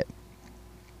play it.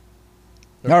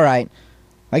 All right.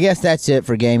 I guess that's it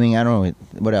for gaming. I don't know.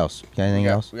 What else? Got anything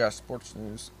else? We got sports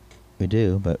news. We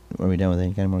do, but are we done with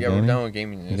any kind of more gaming? Yeah, we're done with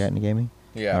gaming news. You got any gaming?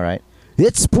 Yeah. All right.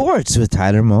 It's sports with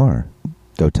Tyler Moore.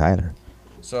 Go, Tyler.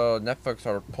 So Netflix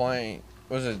are playing.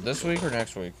 Was it this week or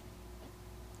next week?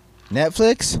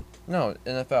 Netflix? No,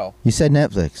 NFL. You said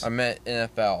Netflix. I meant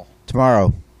NFL.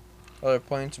 Tomorrow. Oh, they're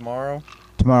playing tomorrow?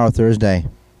 Tomorrow, Thursday.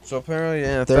 So apparently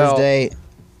NFL. Thursday,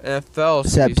 NFL.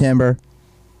 September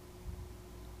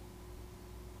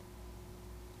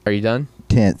Are you done?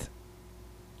 10th,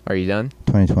 Are you done?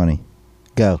 2020.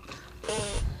 Go.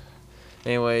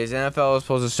 Anyways, NFL is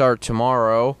supposed to start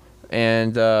tomorrow,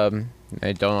 and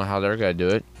I don't know how they're gonna do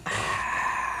it.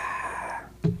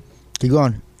 Keep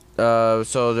going.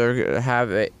 So they're gonna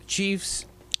have Chiefs,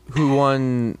 who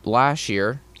won last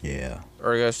year, Yeah.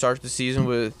 are gonna start the season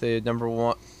with the number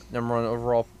one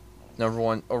overall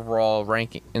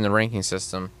ranking in the ranking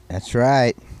system. That's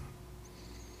right.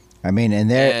 I mean, and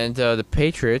they're... And the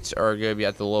Patriots are gonna be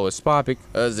at the lowest spot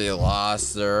because they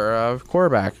lost their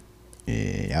quarterback.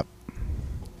 Yep.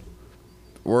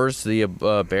 Where's the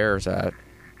Bears at?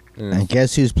 And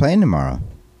guess who's playing tomorrow?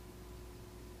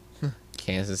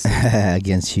 Kansas City.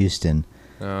 Against Houston.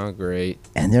 Oh, great.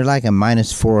 And they're like a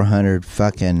minus 400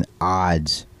 fucking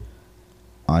odds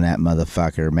on that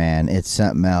motherfucker, man. It's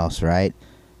something else, right?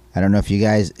 I don't know if you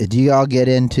guys... Do you all get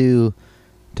into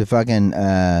fucking...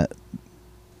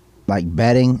 like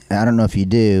betting? I don't know if you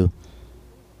do.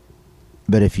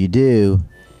 But if you do...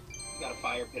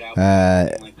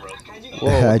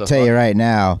 I tell you right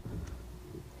now...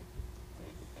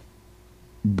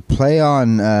 Play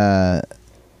on...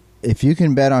 if you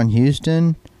can bet on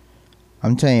Houston...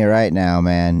 I'm telling you right now,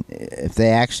 man, if they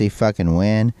actually fucking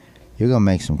win, you're going to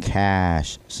make some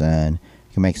cash, son.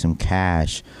 You can make some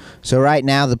cash. So right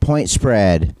now, the point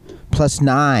spread,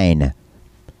 +9,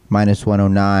 minus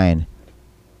 109.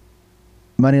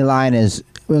 Money line is,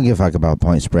 we don't give a fuck about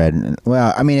point spread.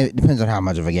 Well, I mean, it depends on how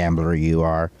much of a gambler you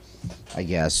are, I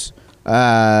guess.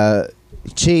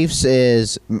 Chiefs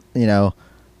is,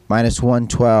 minus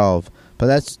 112. But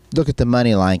let's look at the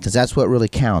money line, because that's what really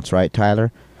counts, right,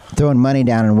 Tyler? Throwing money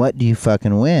down, and what do you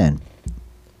fucking win?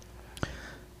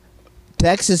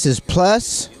 Texas is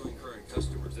plus.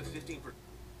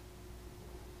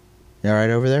 You all right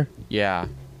over there? Yeah.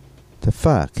 The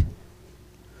fuck?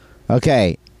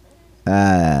 Okay.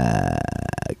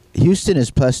 Houston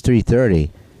is plus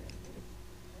 330.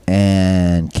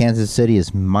 And Kansas City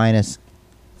is minus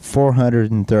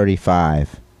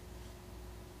 435.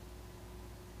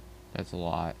 That's a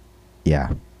lot.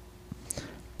 Yeah.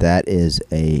 That is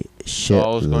a shit I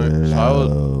was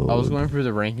going through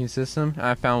the ranking system, and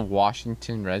I found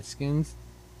Washington Redskins.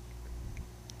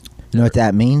 You know what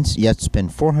that means? You have to spend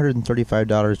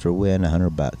 $435 to win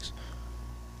 $100.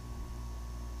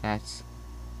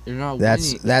 You're not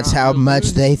That's winning. You're how not much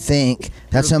losing. they think.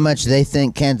 That's how much they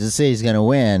think Kansas City's gonna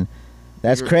win.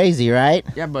 That's crazy, right?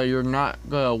 Yeah, but you're not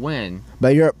gonna win.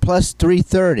 But you're at plus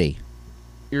 330.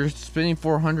 You're spending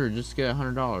 $400 just to get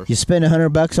 $100. You spend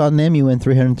 $100 on them, you win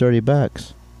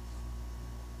 $330.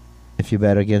 If you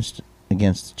bet against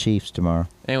the Chiefs tomorrow.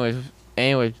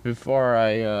 Anyways, before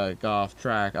I got off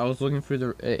track, I was looking through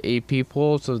the AP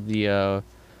polls of the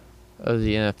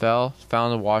NFL.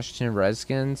 Found the Washington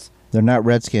Redskins. They're not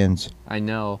Redskins. I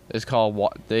know it's called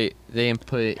they didn't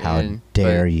put it How in.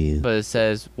 dare you? But it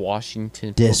says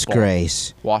Washington.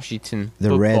 Disgrace. Washington.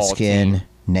 The Redskin team.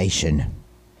 Nation.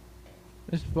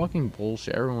 It's fucking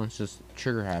bullshit. Everyone's just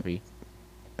trigger happy.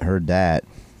 Heard that.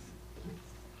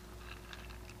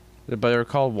 But they're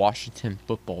called Washington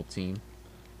Football Team.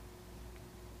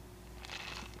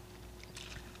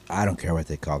 I don't care what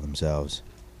they call themselves.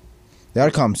 They ought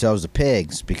to call themselves the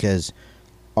Pigs because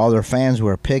all their fans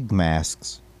wear pig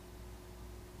masks.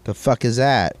 The fuck is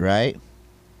that, right?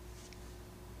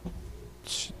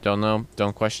 Don't know.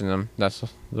 Don't question them. That's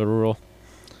the rule.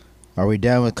 Are we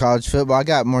done with college football? I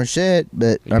got more shit,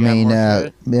 but You I got mean, more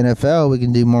shit? NFL, we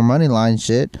can do more money line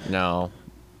shit. No.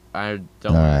 I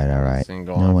don't. All right.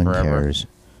 No one cares.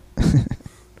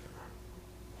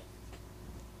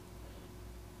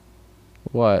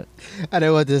 What? I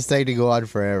don't want this thing to go on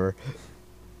forever.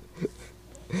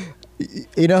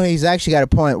 You know, he's actually got a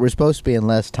point. We're supposed to be in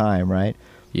less time, right?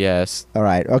 Yes. All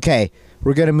right. Okay.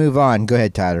 We're going to move on. Go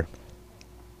ahead, Tyler.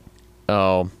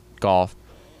 Oh, golf.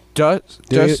 We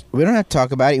don't have to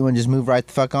talk about it. You want to just move right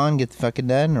the fuck on, get the fucking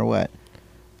done, or what?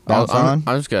 Bounce on?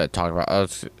 I'm just gonna talk about a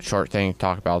short thing.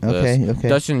 Talk about Okay, this. okay.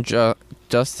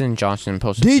 Dustin Johnson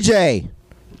posted. DJ!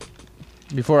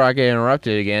 Before I get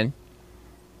interrupted again.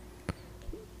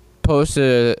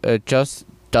 Dustin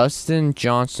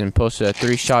Johnson posted a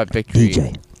 3-shot victory.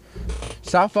 DJ.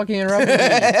 Stop fucking interrupting me.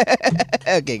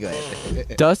 Okay, go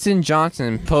ahead. Dustin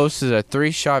Johnson posted a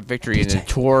 3-shot victory in the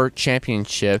Tour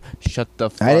Championship. Shut the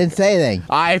fuck I didn't say anything.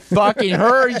 I fucking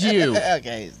heard you.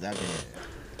 Okay, stop it.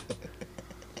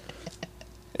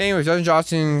 Anyways, Dustin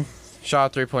Johnson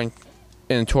shot 3-point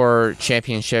in the Tour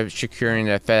Championship, securing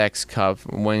the FedEx Cup,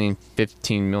 winning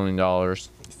 $15 million.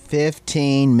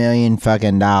 $15 million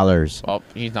fucking dollars. Well,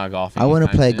 he's not golfing. I want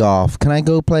to play golf. Can I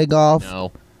go play golf?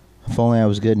 No. If only I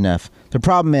was good enough. The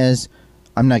problem is,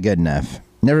 I'm not good enough.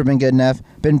 Never been good enough.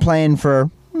 Been playing for,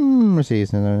 let's see,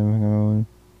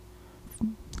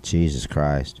 Jesus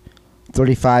Christ.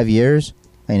 35 years?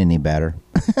 Ain't any better.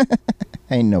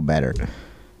 Ain't no better.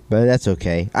 But that's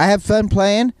okay. I have fun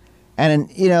playing. And,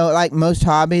 you know, like most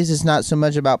hobbies, it's not so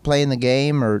much about playing the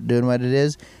game or doing what it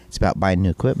is. It's about buying new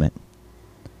equipment.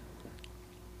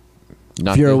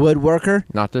 If you're a woodworker,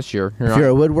 not this year. If you're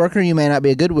a woodworker, you may not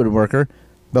be a good woodworker.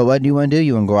 But what do you want to do?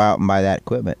 You want to go out and buy that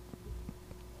equipment.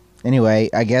 Anyway,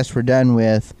 I guess we're done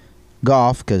with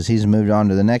golf because he's moved on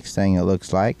to the next thing, it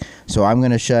looks like. So I'm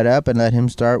going to shut up and let him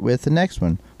start with the next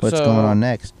one. What's going on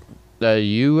next? The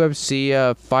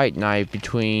UFC fight night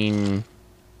between...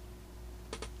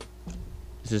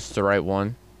 Is this the right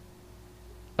one?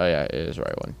 Oh, yeah, it is the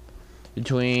right one.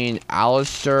 Between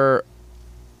Alistair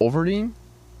Overeem?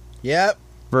 Yep.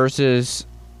 Versus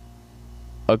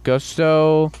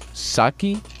Augusto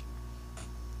Sakai.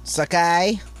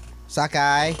 Sakai.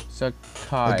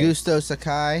 Augusto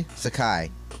Sakai.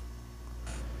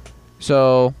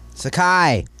 So.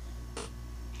 Sakai.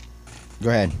 Go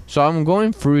ahead. So I'm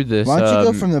going through this. Why don't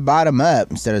you go from the bottom up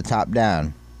instead of top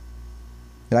down?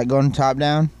 You like going top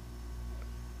down?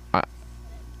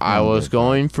 I was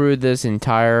going through this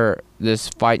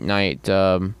fight night.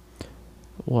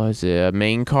 Was it a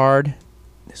main card?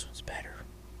 This one's better.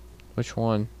 Which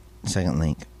one? Second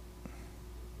link.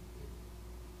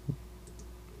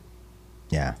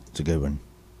 Yeah, it's a good one.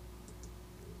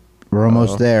 We're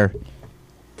almost there.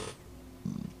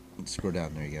 Scroll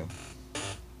down. There you go.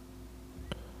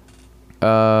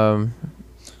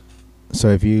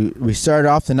 So we started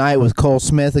off the night with Cole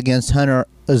Smith against Hunter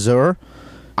Azure.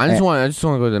 I just want to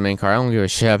go to the main card. I don't give a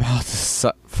shit about this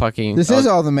fucking. This is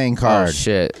all the main card. Oh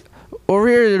shit! Over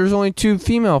here, there's only 2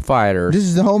 female fighters. This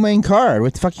is the whole main card.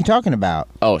 What the fuck are you talking about?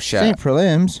 Oh shit! This ain't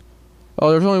prelims. Oh,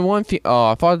 there's only one.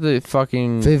 I thought the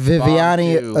fucking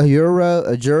Viviani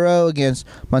Ajuro against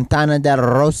Montana de la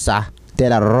Rosa.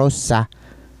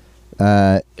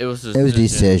 It was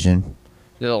decision.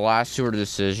 The last 2 were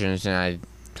decisions, and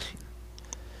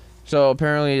So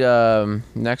apparently,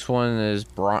 next one is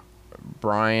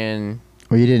Brian.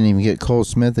 Well, you didn't even get Cole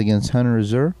Smith against Hunter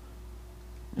Azure?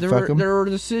 There were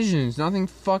decisions. Nothing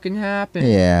fucking happened.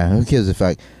 Yeah, who gives a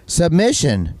fuck?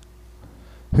 Submission.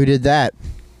 Who did that?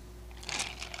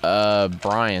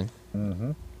 Brian.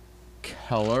 Mm-hmm.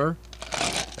 Keller.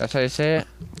 That's how you say it?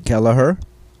 Kelleher.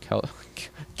 Keller.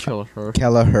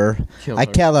 Kelleher. I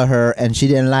Kelleher, and she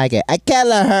didn't like it. I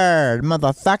Kelleher,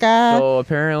 motherfucker. So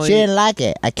apparently, she didn't like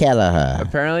it. I Kelleher.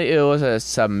 Apparently, it was a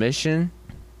submission.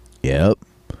 Yep.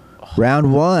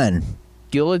 Round 1.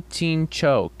 Guillotine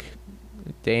choke.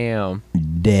 Damn.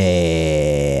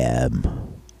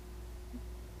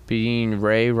 Beating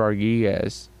Ray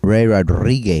Rodriguez.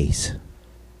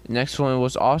 Next one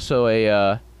was also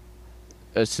a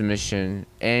submission,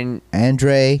 and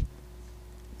Andre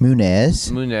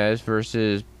Muniz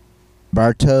versus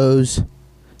Bartosz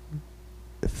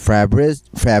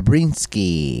Fabrinsky.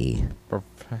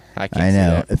 I can't I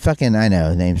know. say that. I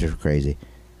know. Names are crazy.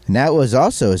 And that was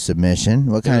also a submission.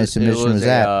 What kind of submission was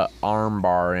that? Arm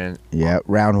bar, and yeah,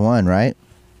 round 1, right?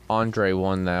 Andre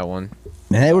won that one.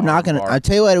 And they were not going to. I'll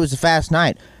tell you what, it was a fast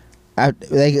night. At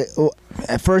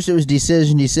first it was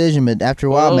decision, but after a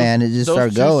while, man, it just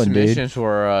started going, dude.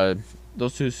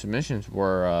 Those two submissions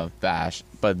were fast,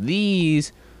 but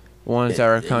these ones that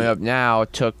are coming up now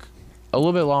took a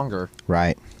little bit longer.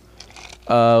 Right.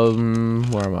 Where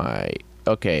am I?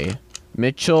 Okay,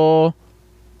 Mitchell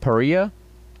Pereira.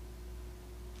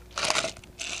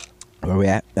 Where are we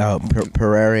at? Oh,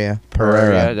 Pereira.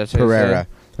 That's Pereira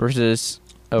versus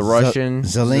a Russian.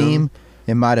 Zalim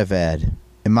Imadev.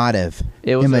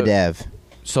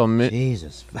 So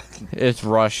Jesus. It's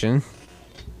Russian.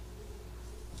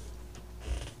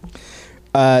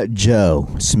 Joe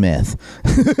Smith.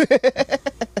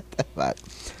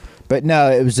 But no,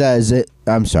 it was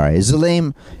I'm sorry,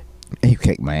 Zalim. He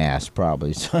kicked my ass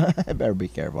probably, so I better be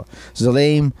careful.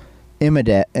 Zalim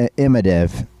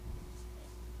Imadev.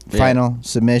 Final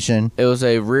submission. It was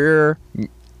a rear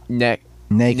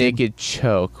naked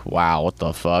choke. Wow, what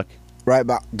the fuck? Right,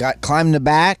 climbed on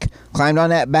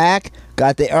that back,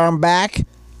 got the arm back,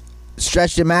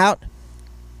 stretched him out.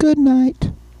 Good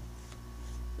night.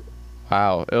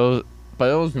 Wow, it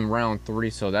was in round 3,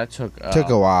 so that took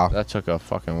a while. That took a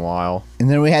fucking while. And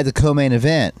then we had the co-main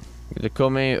event. The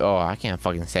co-main. Oh, I can't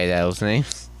fucking say those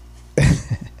names.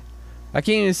 I can't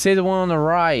even say the one on the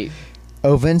right.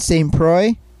 Ovinstein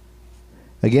Proy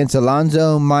against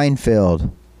Alonzo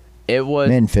Minfield. It was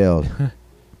Minfield.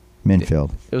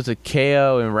 It was a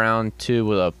KO in round 2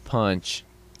 with a punch.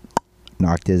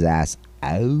 Knocked his ass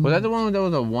out. Was that the one that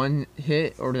was a one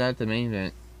hit, or was that the main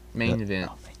event? Oh, man, you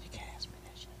can't ask me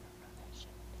that shit.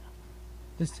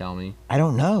 Just tell me. I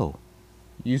don't know.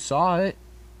 You saw it.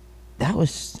 I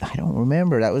don't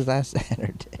remember. That was last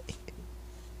Saturday.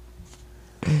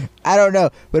 I don't know,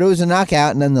 but it was a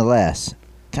knockout nonetheless.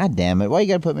 God damn it! Why you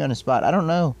gotta put me on the spot? I don't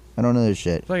know. I don't know this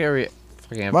shit. It's like every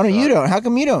fucking. Why don't you don't? How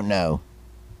come you don't know?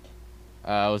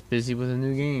 I was busy with a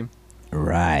new game.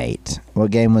 Right. What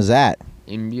game was that?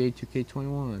 NBA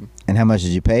 2K21. And how much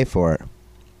did you pay for it?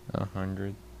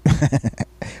 100.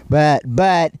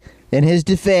 But in his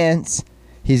defense,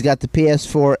 he's got the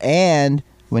PS4, and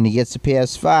when he gets the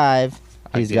PS5,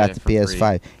 he's got the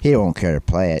PS5. Free. He won't care to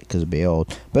play it because it'll be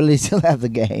old, but at least he'll have the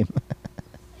game.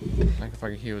 I could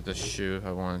fucking hit with this shoe if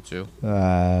I wanted to.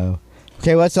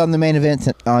 Okay, what's on the main event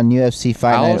on UFC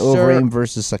Fight Night? Overeem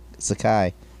versus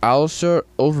Sakai. Alistair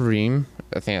Overeem,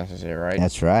 I think that's it, right?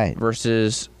 That's right.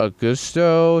 Versus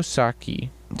Augusto Sakai.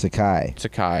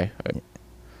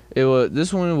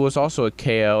 This one was also a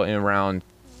KO in round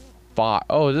 5.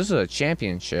 Oh, this is a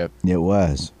championship. It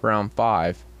was round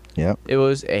 5. Yep. It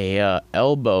was a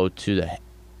elbow to the.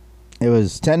 It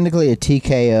was technically a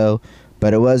TKO,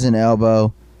 but it was an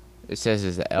elbow. It says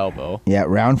it's an elbow. Yeah,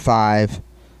 round 5.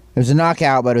 It was a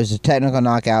knockout, but it was a technical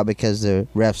knockout because the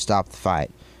ref stopped the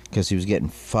fight because he was getting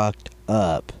fucked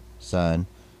up, son.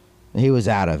 He was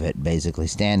out of it, basically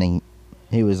standing.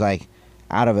 He was like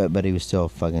out of it, but he was still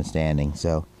fucking standing.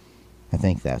 So I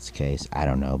think that's the case. I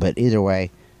don't know, but either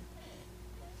way,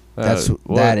 that is the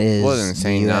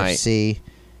UFC, night.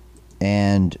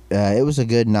 And it was a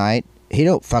good night. He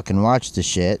don't fucking watch the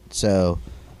shit, so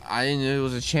I didn't know it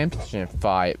was a championship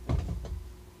fight.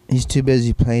 He's too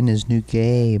busy playing his new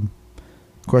game.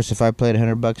 Of course, if I played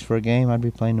 $100 for a game, I'd be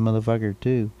playing the motherfucker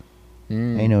too.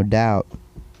 Ain't no doubt.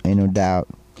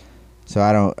 So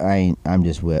I'm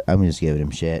just giving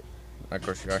him shit. Of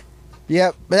course you are.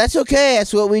 Yep, but that's okay.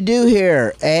 That's what we do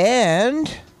here, and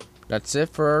that's it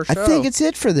for our show. I think it's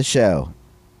it for the show.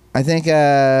 I think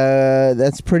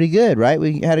that's pretty good, right?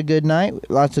 We had a good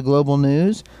night. Lots of global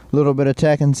news. A little bit of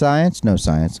tech and science. No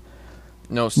science.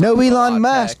 No Elon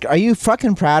Musk. Tech. Are you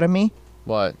fucking proud of me?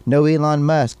 What? No Elon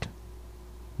Musk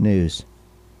news.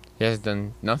 He hasn't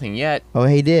done nothing yet. Oh,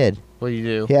 he did. What did he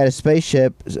do? He had a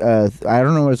spaceship. I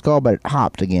don't know what it's called, but it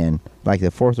hopped again, like the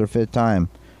 4th or 5th time.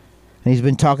 And he's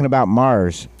been talking about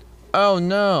Mars. Oh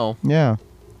no. Yeah.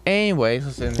 Anyway,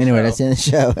 let's end the Anyway, show. that's in the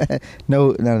show.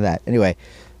 No, none of that. Anyway,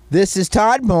 this is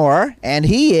Todd Moore, and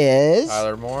he is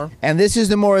Tyler Moore. And this is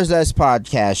the More Is Less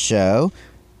podcast show,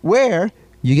 where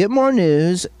you get more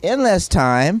news in less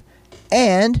time,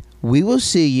 and we will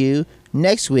see you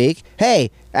next week.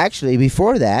 Hey, actually,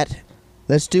 before that,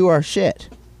 let's do our shit,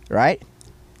 right?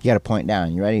 You got to point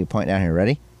down. You ready? You point down here.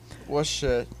 Ready? What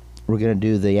shit? We're gonna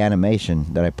do the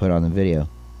animation that I put on the video.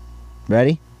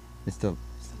 Ready? It's the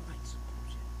lights.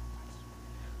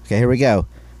 Okay, here we go.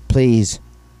 Please,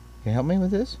 can you help me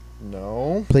with this?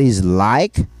 No. Please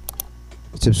like,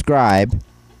 subscribe,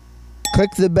 click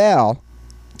the bell,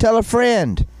 tell a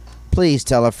friend. Please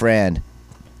tell a friend.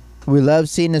 We love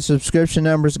seeing the subscription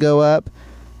numbers go up.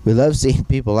 We love seeing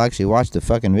people actually watch the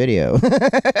fucking video.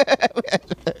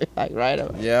 Like, right?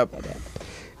 Yep.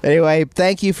 Anyway,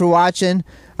 thank you for watching.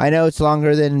 I know it's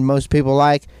longer than most people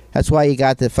like. That's why you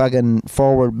got the fucking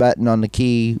forward button on the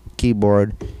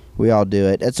keyboard. We all do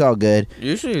it. It's all good.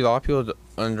 Usually, a lot of people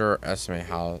underestimate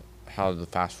how the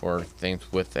fast forward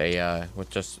things with with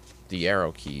just the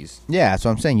arrow keys. Yeah, that's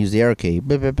what I'm saying. Use the arrow key.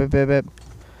 Beep, beep, beep, beep, beep.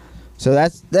 So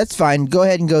that's fine. Go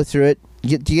ahead and go through it.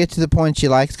 You get to the points you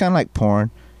like. It's kind of like porn.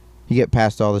 You get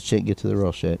past all the shit, get to the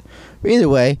real shit. But either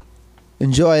way,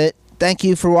 enjoy it. Thank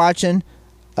you for watching.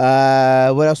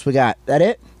 What else we got? That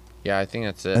it? Yeah, I think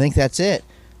that's it. I think that's it.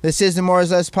 This is the More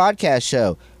Is Less podcast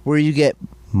show, where you get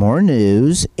more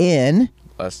news in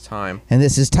less time. And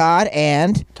this is Todd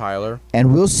and Tyler.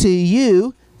 And we'll see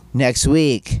you next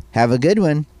week. Have a good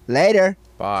one. Later.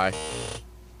 Bye.